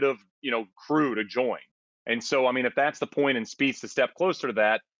definitive, crew to join. And so, I mean, if that's the point and Spieth's to step closer to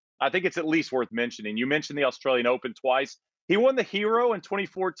that, I think it's at least worth mentioning. You mentioned the Australian Open twice. He won the Hero in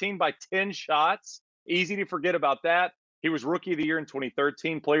 2014 by 10 shots. Easy to forget about that. He was Rookie of the Year in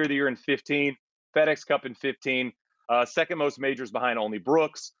 2013, Player of the Year in 15, FedEx Cup in 15, second most majors behind only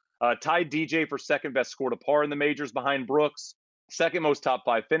Brooks. Tied DJ for second best score to par in the majors behind Brooks. Second most top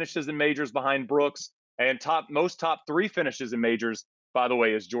 5 finishes in majors behind Brooks. And most top 3 finishes in majors, by the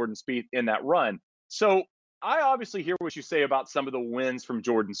way, is Jordan Spieth in that run. So I obviously hear what you say about some of the wins from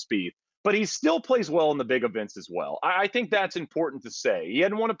Jordan Spieth, but he still plays well in the big events as well. I think that's important to say. He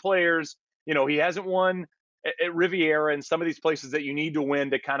hadn't won at Players. He hasn't won at Riviera and some of these places that you need to win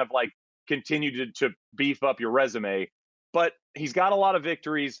to kind of like continue to beef up your resume. But he's got a lot of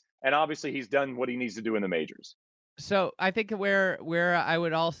victories, and obviously he's done what he needs to do in the majors. So I think where I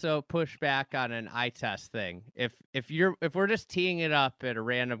would also push back on an eye test thing, if we're just teeing it up at a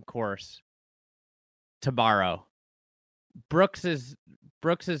random course tomorrow, Brooks is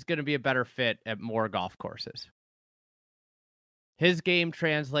going to be a better fit at more golf courses. His game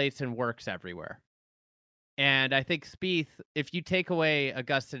translates and works everywhere. And I think Spieth, if you take away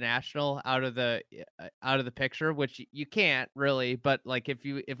Augusta National out of the picture, which you can't really, but like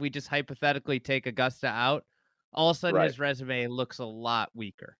if we just hypothetically take Augusta out, all of a sudden his resume looks a lot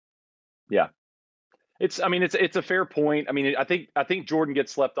weaker. Yeah. It's a fair point. I mean, I think Jordan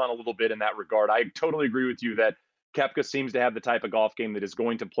gets slept on a little bit in that regard. I totally agree with you that Koepka seems to have the type of golf game that is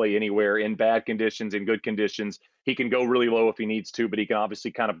going to play anywhere, in bad conditions, in good conditions. He can go really low if he needs to, but he can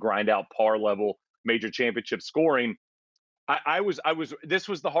obviously kind of grind out par level major championship scoring. This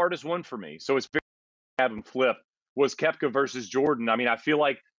was the hardest one for me. So it's very hard to have him flip, was Koepka versus Jordan. I mean, I feel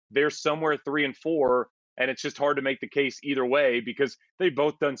like they're somewhere 3 and 4, and it's just hard to make the case either way because they've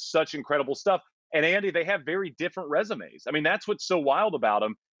both done such incredible stuff. And Andy, they have very different resumes. I mean, that's what's so wild about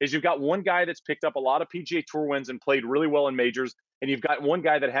them is you've got one guy that's picked up a lot of PGA Tour wins and played really well in majors, and you've got one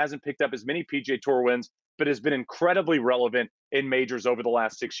guy that hasn't picked up as many PGA Tour wins, but has been incredibly relevant in majors over the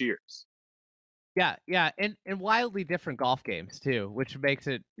last 6 years. Yeah, and wildly different golf games too, which makes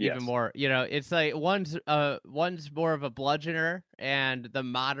it even Yes. more. It's like one's more of a bludgeoner and the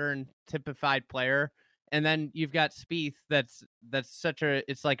modern typified player, and then you've got Spieth that's such a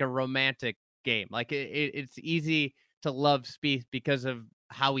it's like a romantic game. Like it's easy to love Spieth because of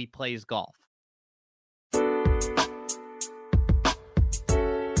how he plays golf.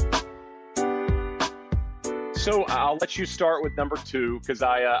 So I'll let you start with number two because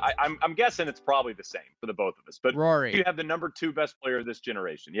I'm guessing it's probably the same for the both of us. But Rory. you have the number two best player of this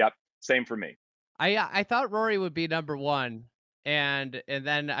generation. Yep, same for me. I thought Rory would be number one, and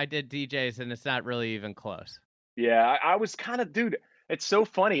then I did DJs, and it's not really even close. Yeah, I was kind of, dude. It's so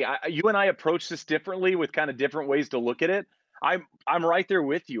funny. You and I approach this differently with kind of different ways to look at it. I'm right there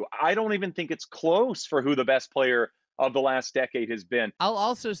with you. I don't even think it's close for who the best player of the last decade has been. I'll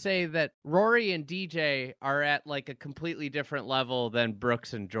also say that Rory and DJ are at like a completely different level than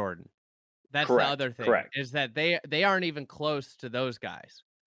Brooks and Jordan. That's Correct, the other thing correct. is that they aren't even close to those guys.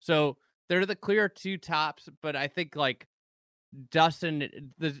 So they're the clear two tops, but I think like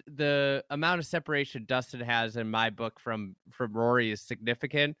Dustin, the amount of separation Dustin has in my book from Rory is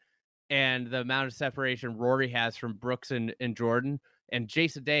significant, and the amount of separation Rory has from Brooks and Jordan and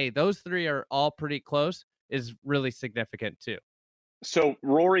Jason Day, those three are all pretty close, is really significant too. So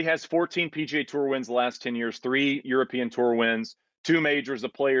Rory has 14 PGA Tour wins the last 10 years, 3 European Tour wins, 2 majors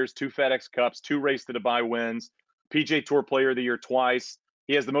of players, 2 FedEx Cups, 2 Race to Dubai wins, PGA Tour Player of the Year twice.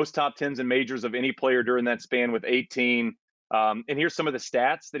 He has the most top 10s in majors of any player during that span with 18. And here's some of the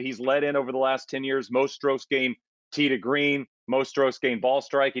stats that he's led in over the last 10 years: most strokes gained tee to green, most strokes gained ball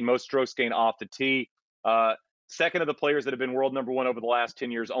striking, most strokes gained off the tee. Second of the players that have been world number one over the last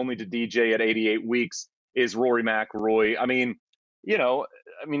 10 years, only to DJ at 88 weeks, is Rory McIlroy.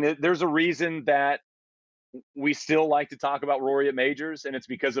 There's a reason that we still like to talk about Rory at majors, and it's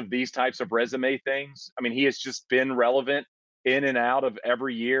because of these types of resume things. I mean, he has just been relevant in and out of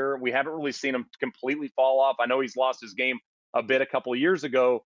every year. We haven't really seen him completely fall off. I know he's lost his game a bit a couple of years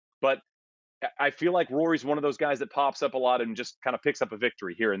ago, but I feel like Rory's one of those guys that pops up a lot and just kind of picks up a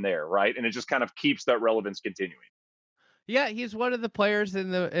victory here and there, right? And it just kind of keeps that relevance continuing. Yeah, he's one of the players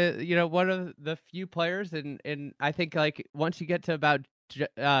in the one of the few players, and I think like once you get to about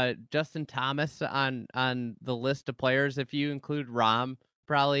Justin Thomas on the list of players, if you include Rahm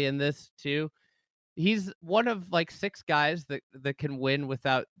probably in this too, he's one of like 6 guys that can win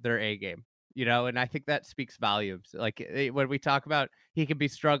without their A game. And I think that speaks volumes. Like when we talk about he could be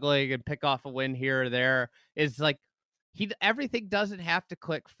struggling and pick off a win here or there, is like everything doesn't have to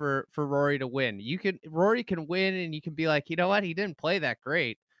click for Rory to win. Rory can win, and you can be like, you know what, he didn't play that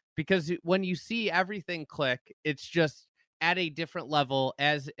great, because when you see everything click, it's just at a different level,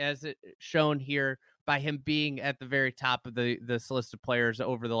 as it shown here by him being at the very top of this list of players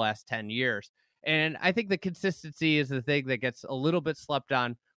over the last 10 years. And I think the consistency is the thing that gets a little bit slept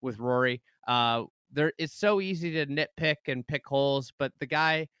on with Rory. It's so easy to nitpick and pick holes, but the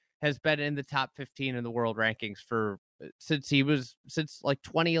guy has been in the top 15 in the world rankings since like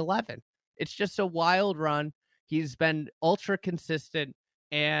 2011. It's just a wild run. He's been ultra consistent,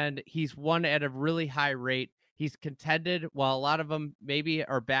 and he's won at a really high rate. He's contended while a lot of them maybe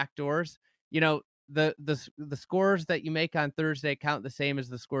are backdoors. The scores that you make on Thursday count the same as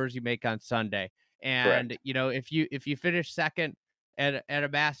the scores you make on Sunday. And Correct. If you finish second at a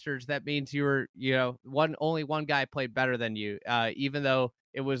Masters, that means only one guy played better than you, even though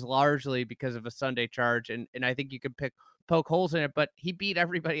it was largely because of a Sunday charge. And I think you could poke holes in it, but he beat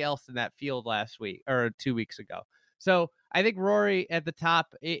everybody else in that field last week or 2 weeks ago. So I think Rory at the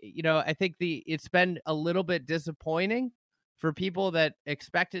top. I think it's been a little bit disappointing for people that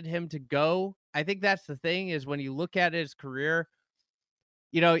expected him to go. I think that's the thing, is when you look at his career,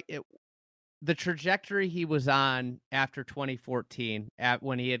 the trajectory he was on after 2014,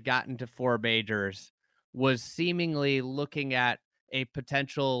 when he had gotten to 4 majors, was seemingly looking at a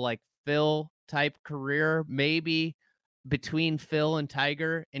potential like Phil type career, maybe between Phil and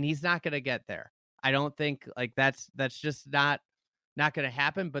Tiger, and he's not going to get there. I don't think like that's just not going to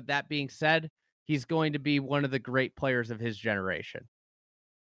happen. But that being said, he's going to be one of the great players of his generation.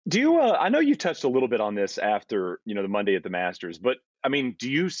 Do you? I know you touched a little bit on this after the Monday at the Masters, but I mean, do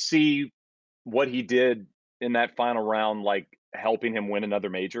you see what he did in that final round like helping him win another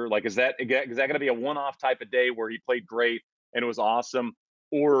major? Like, is that going to be a one-off type of day where he played great and it was awesome,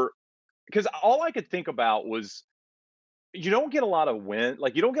 or because all I could think about was you don't get a lot of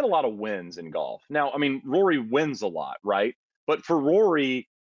wins in golf. Now, I mean, Rory wins a lot, right? But for Rory,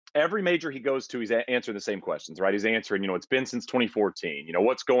 every major he goes to, he's answering the same questions, right? He's answering, it's been since 2014.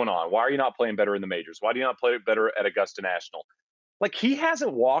 What's going on? Why are you not playing better in the majors? Why do you not play better at Augusta National? Like, he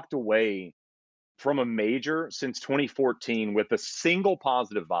hasn't walked away from a major since 2014 with a single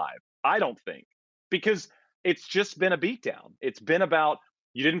positive vibe. I don't think, because it's just been a beatdown. It's been about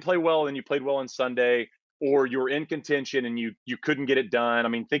you didn't play well and you played well on Sunday, or you were in contention and you couldn't get it done. I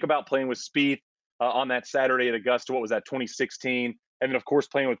mean, think about playing with Spieth on that Saturday at Augusta. What was that, 2016? And then, of course,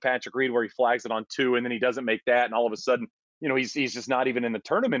 playing with Patrick Reed where he flags it on 2, and then he doesn't make that, and all of a sudden, he's just not even in the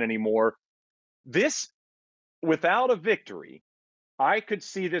tournament anymore. This, without a victory, I could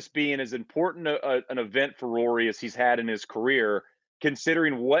see this being as important an event for Rory as he's had in his career,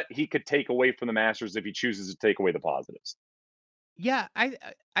 considering what he could take away from the Masters if he chooses to take away the positives. Yeah,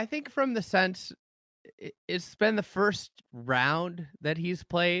 I think from the sense it's been the first round that he's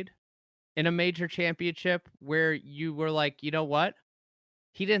played in a major championship where you were like, you know what?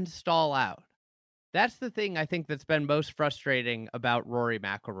 He didn't stall out. That's the thing I think that's been most frustrating about Rory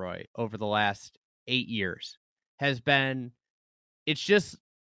McIlroy over the last 8 years has been, it's just,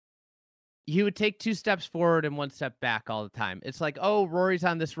 he would take 2 steps forward and 1 step back all the time. It's like, oh, Rory's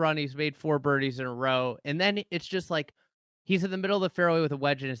on this run. He's made 4 birdies in a row. And then it's just like, he's in the middle of the fairway with a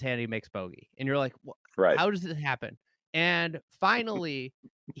wedge in his hand. He makes bogey. And you're like, right. How does this happen? And finally,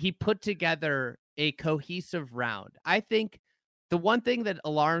 he put together a cohesive round. I think the one thing that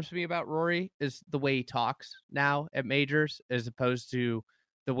alarms me about Rory is the way he talks now at majors as opposed to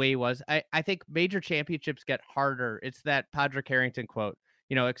the way he was. I think major championships get harder. It's that Padraig Harrington quote,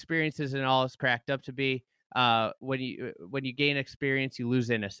 experience isn't all it's cracked up to be. When you gain experience, you lose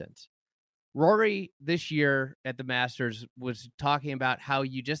innocence. Rory this year at the Masters was talking about how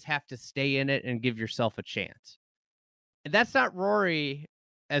you just have to stay in it and give yourself a chance. And that's not Rory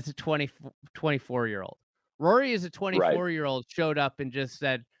as a 24-year-old. Rory as a 24-year-old showed up and just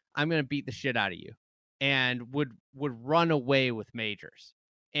said, I'm going to beat the shit out of you, and would run away with majors.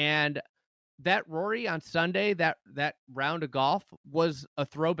 And that Rory on Sunday, that round of golf was a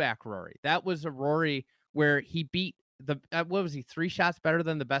throwback Rory. That was a Rory where he beat what was he, 3 shots better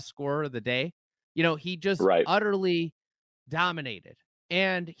than the best scorer of the day? He just utterly dominated.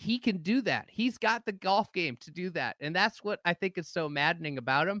 And he can do that. He's got the golf game to do that. And that's what I think is so maddening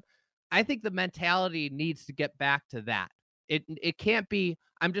about him. I think the mentality needs to get back to that. It can't be,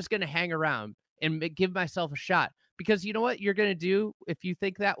 I'm just going to hang around and give myself a shot. Because you know what you're going to do if you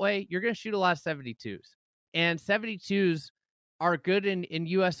think that way? You're going to shoot a lot of 72s. And 72s are good in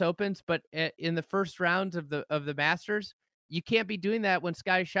U.S. Opens, but in the first rounds of the Masters, you can't be doing that when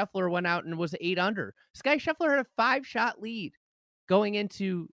Scottie Scheffler went out and was 8 under. Scottie Scheffler had a 5-shot lead going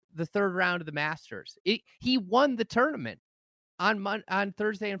into the 3rd round of the Masters. He won the tournament on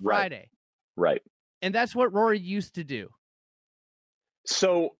Thursday and Friday. Right. And that's what Rory used to do.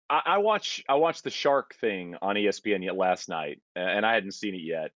 So I watched the Shark thing on ESPN last night, and I hadn't seen it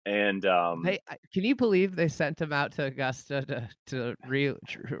yet. And can you believe they sent him out to Augusta to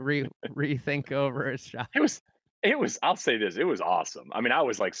rethink over his shot? It was. I'll say this: it was awesome. I mean, I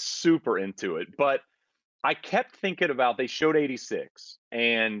was like super into it, but I kept thinking about, they showed 86,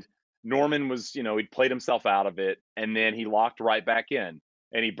 and Norman was, he'd played himself out of it, and then he locked right back in,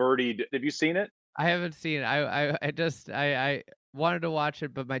 and he birdied. Have you seen it? I haven't seen it. I wanted to watch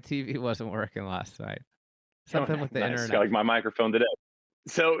it, but my TV wasn't working last night. Something with the internet. Like my microphone today.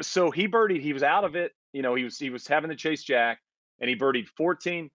 So he birdied. He was out of it. He was having to chase Jack, and he birdied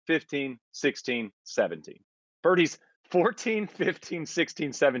 14, 15, 16, 17. Birdies 14, 15,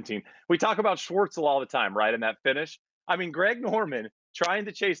 16, 17. We talk about Schwartzel all the time, right? In that finish. I mean, Greg Norman trying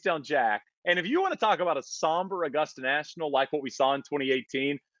to chase down Jack. And if you want to talk about a somber Augusta National like what we saw in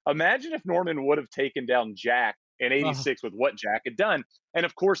 2018, imagine if Norman would have taken down Jack in 86 with what Jack had done. And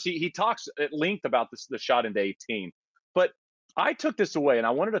of course, he talks at length about the shot into 18. But I took this away, and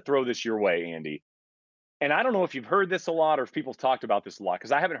I wanted to throw this your way, Andy. And I don't know if you've heard this a lot or if people talked about this a lot,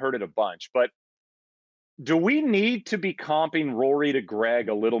 because I haven't heard it a bunch. But do we need to be comping Rory to Greg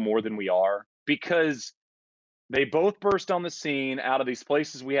a little more than we are? Because they both burst on the scene out of these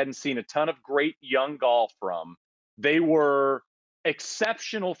places we hadn't seen a ton of great young golf from. They were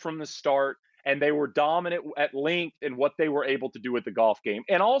exceptional from the start, and they were dominant at length in what they were able to do with the golf game.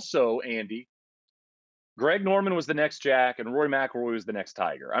 And also, Andy, Greg Norman was the next Jack, and Rory McIlroy was the next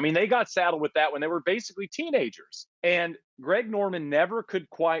Tiger. I mean, they got saddled with that when they were basically teenagers. And Greg Norman never could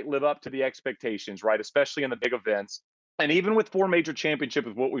quite live up to the expectations, right? Especially in the big events. And even with 4 major championships,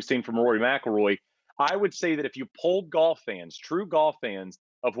 with what we've seen from Rory McIlroy, I would say that if you polled golf fans, true golf fans,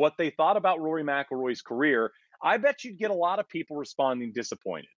 of what they thought about Rory McIlroy's career, I bet you'd get a lot of people responding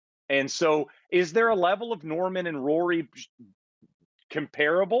disappointed. And so is there a level of Norman and Rory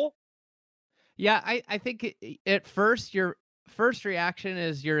comparable? Yeah, I think at first your first reaction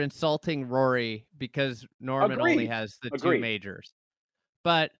is you're insulting Rory because Norman only has the 2 majors.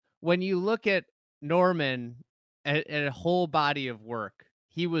 But when you look at Norman at a whole body of work,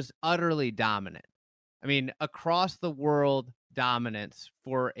 he was utterly dominant. I mean, across the world dominance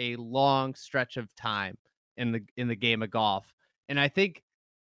for a long stretch of time in the game of golf. And I think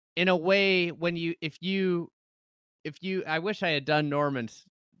in a way, when you if you I wish I had done Norman's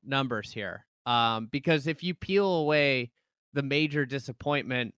numbers here. Because if you peel away the major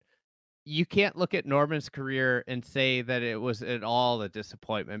disappointment, you can't look at Norman's career and say that it was at all a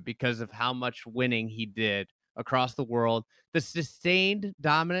disappointment because of how much winning he did across the world. The sustained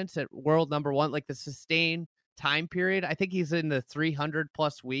dominance at world number one, like the sustained time period, I think he's in the 300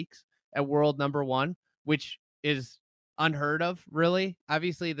 plus weeks at world number one, which is unheard of, really.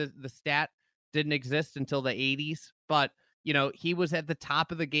 Obviously, the stat didn't exist until the 80s, but he was at the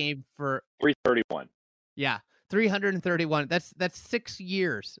top of the game for 331. Yeah, 331. That's 6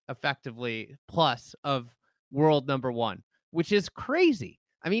 years effectively plus of world number one, which is crazy.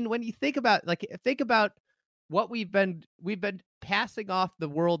 I mean, when you think about what we've been passing off the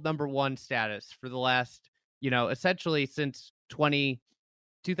world number one status for the last, essentially since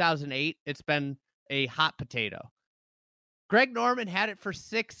 2008, it's been a hot potato. Greg Norman had it for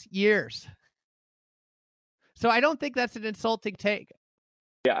 6 years. So I don't think that's an insulting take.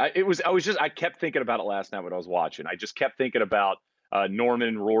 Yeah, I kept thinking about it last night when I was watching. I just kept thinking about Norman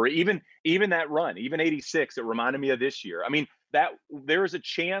and Rory, even that run, even 86, it reminded me of this year. I mean, that there is a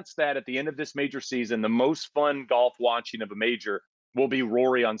chance that at the end of this major season, the most fun golf watching of a major will be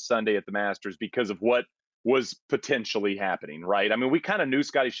Rory on Sunday at the Masters because of what was potentially happening, right? I mean, we kind of knew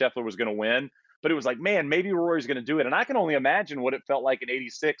Scotty Scheffler was going to win, but it was like, man, maybe Rory's going to do it. And I can only imagine what it felt like in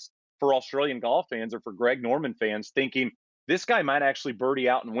 86 for Australian golf fans or for Greg Norman fans thinking, this guy might actually birdie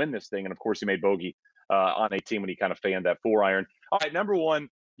out and win this thing. And of course, he made bogey on 18 when he kind of fanned that 4-iron. All right, number one,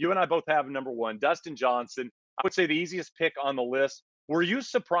 you and I both have number one, Dustin Johnson. I would say the easiest pick on the list. Were you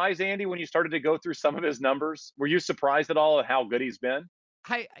surprised, Andy, when you started to go through some of his numbers? Were you surprised at all at how good he's been?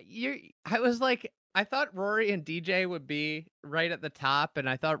 I was like, I thought Rory and DJ would be right at the top, and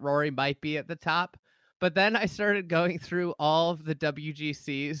I thought Rory might be at the top. But then I started going through all of the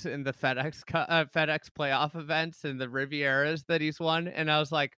WGCs and the FedEx playoff events and the Rivieras that he's won. And I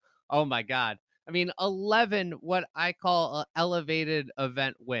was like, oh my God. I mean, 11, what I call elevated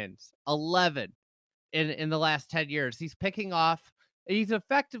event wins, 11 in the last 10 years. He's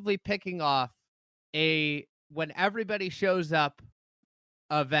effectively picking off when everybody shows up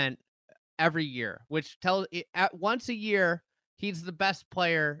event every year, which tells at once a year, he's the best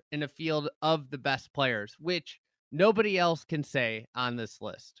player in a field of the best players, which nobody else can say on this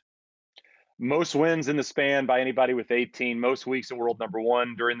list. Most wins in the span by anybody with 18. Most weeks at world number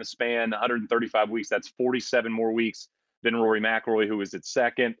one during the span, 135 weeks. That's 47 more weeks than Rory McIlroy, who is at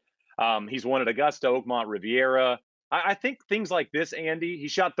second. He's won at Augusta, Oakmont, Riviera. I think things like this, Andy, he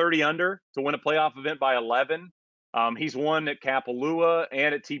shot 30 under to win a playoff event by 11. He's won at Kapalua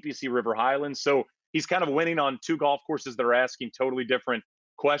and at TPC River Highlands. So he's kind of winning on two golf courses that are asking totally different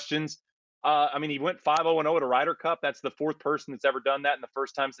questions. I mean, he went 5-0-0 at a Ryder Cup. That's the fourth person that's ever done that and the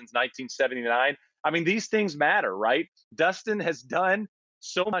first time since 1979. I mean, these things matter, right? Dustin has done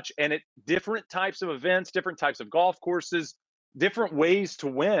so much, and at different types of events, different types of golf courses, different ways to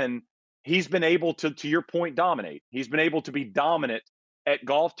win, he's been able to your point, dominate. He's been able to be dominant at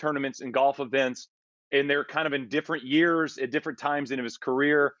golf tournaments and golf events, and they're kind of in different years at different times in his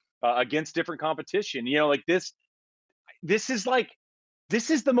career. Against different competition, like this is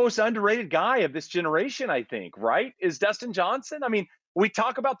the most underrated guy of this generation, I think, right? Is Dustin Johnson. I mean, we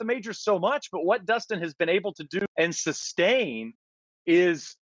talk about the majors so much, but what Dustin has been able to do and sustain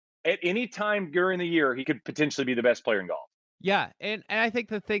is at any time during the year, he could potentially be the best player in golf. Yeah, and I think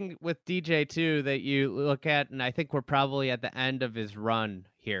the thing with DJ too that you look at, and I think we're probably at the end of his run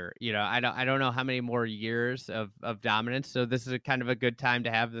here. I don't know how many more years of dominance. So this is a kind of a good time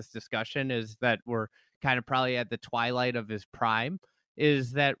to have this discussion. Is that we're kind of probably at the twilight of his prime.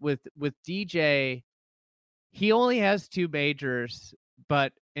 Is that with DJ, he only has 2 majors,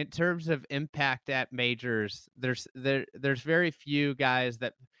 but in terms of impact at majors, there's very few guys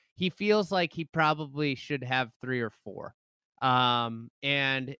that he feels like he probably should have 3 or 4.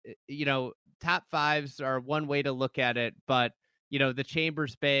 And top 5s are one way to look at it, but the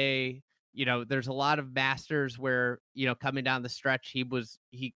Chambers Bay, there's a lot of Masters where, coming down the stretch,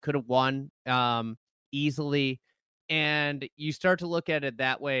 he could have won, easily. And you start to look at it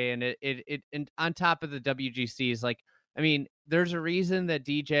that way. And it and on top of the WGCs, like, I mean, there's a reason that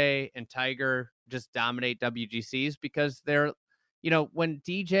DJ and Tiger just dominate WGCs because they're, when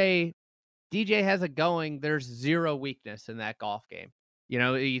DJ has it going, there's zero weakness in that golf game.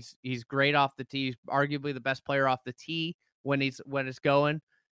 He's great off the tee. He's arguably the best player off the tee when it's going.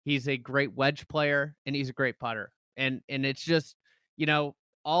 He's a great wedge player, and he's a great putter. And it's just,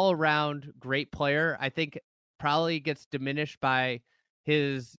 all around great player. I think probably gets diminished by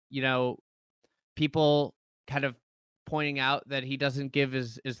his, people kind of pointing out that he doesn't give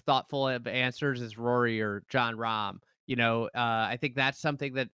as thoughtful of answers as Rory or Jon Rahm. I think that's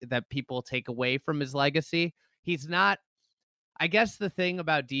something that people take away from his legacy. He's not, I guess the thing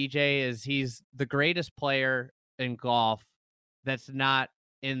about DJ is he's the greatest player in golf that's not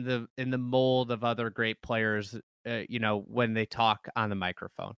in the mold of other great players, when they talk on the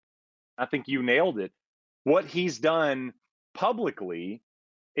microphone. I think you nailed it. What he's done publicly,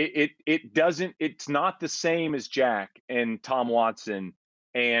 it's not the same as Jack and Tom Watson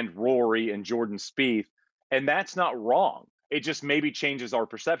and Rory and Jordan Spieth, and that's not wrong. It just maybe changes our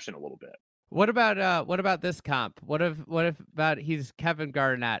perception a little bit. What about this comp? What if about he's Kevin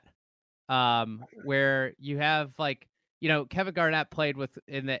Garnett, where you have Kevin Garnett played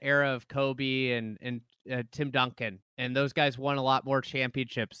in the era of Kobe and Tim Duncan, and those guys won a lot more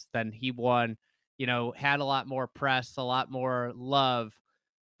championships than he won. Had a lot more press, a lot more love.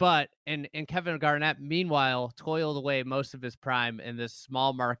 But and Kevin Garnett, meanwhile, toiled away most of his prime in this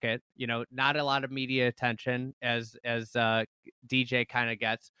small market. Not a lot of media attention as DJ kind of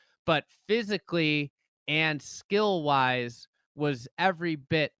gets, but physically and skill wise was every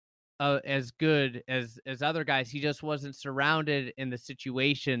bit as good as other guys. He just wasn't surrounded in the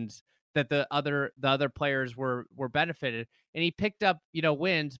situations that the other players were benefited, and he picked up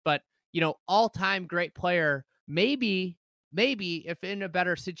wins. But all-time great player, maybe if in a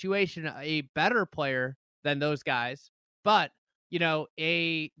better situation, a better player than those guys, but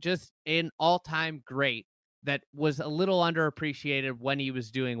just an all-time great that was a little underappreciated when he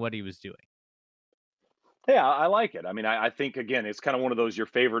was doing what he was doing. Yeah, I like it. I mean, I think, again, it's kind of one of those your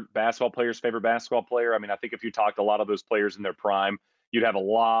favorite basketball player's favorite basketball player. I mean, I think if you talked to a lot of those players in their prime, you'd have a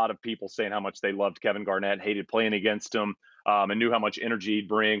lot of people saying how much they loved Kevin Garnett, hated playing against him, and knew how much energy he'd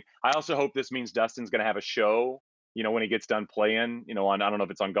bring. I also hope this means Dustin's going to have a show, when he gets done playing, on, I don't know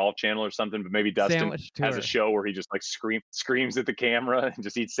if it's on Golf Channel or something, but maybe Dustin has a show where he just screams at the camera and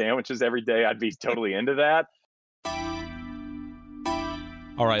just eats sandwiches every day. I'd be totally into that.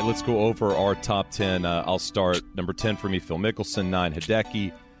 All right, let's go over our top 10. I'll start. Number 10 for me, Phil Mickelson. 9,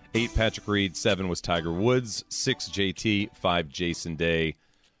 Hideki. 8, Patrick Reed. 7 was Tiger Woods. 6, JT. 5, Jason Day.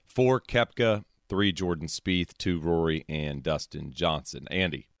 4, Koepka. 3, Jordan Spieth. 2, Rory. And Dustin Johnson.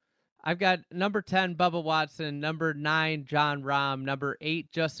 Andy. I've got number 10, Bubba Watson. Number 9, Jon Rahm. Number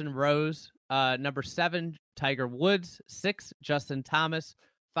 8, Justin Rose. Number 7, Tiger Woods. 6, Justin Thomas.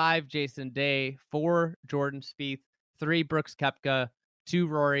 5, Jason Day. 4, Jordan Spieth. 3, Brooks Koepka. 2,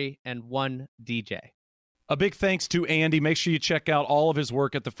 Rory, and 1, DJ. A big thanks to Andy. Make sure you check out all of his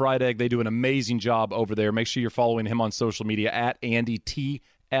work at the Fried Egg. They do an amazing job over there. Make sure you're following him on social media at Andy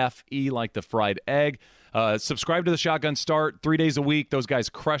TFE, like the Fried Egg. Subscribe to the Shotgun Start 3 days a week. Those guys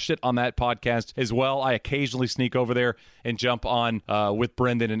crush it on that podcast as well. I occasionally sneak over there and jump on with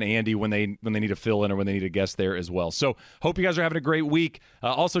Brendan and Andy when they need to fill in or when they need a guest there as well. So hope you guys are having a great week.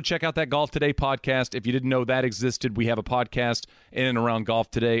 Also check out that Golf Today podcast. If you didn't know that existed, we have a podcast in and around Golf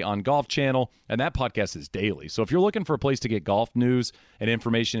Today on Golf Channel, and that podcast is daily. So if you're looking for a place to get golf news and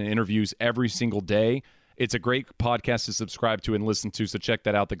information and interviews every single day, it's a great podcast to subscribe to and listen to, so check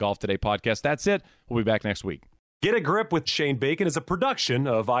that out, the Golf Today podcast. That's it. We'll be back next week. Get a Grip with Shane Bacon is a production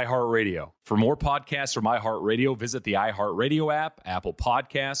of iHeartRadio. For more podcasts from iHeartRadio, visit the iHeartRadio app, Apple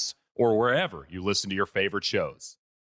Podcasts, or wherever you listen to your favorite shows.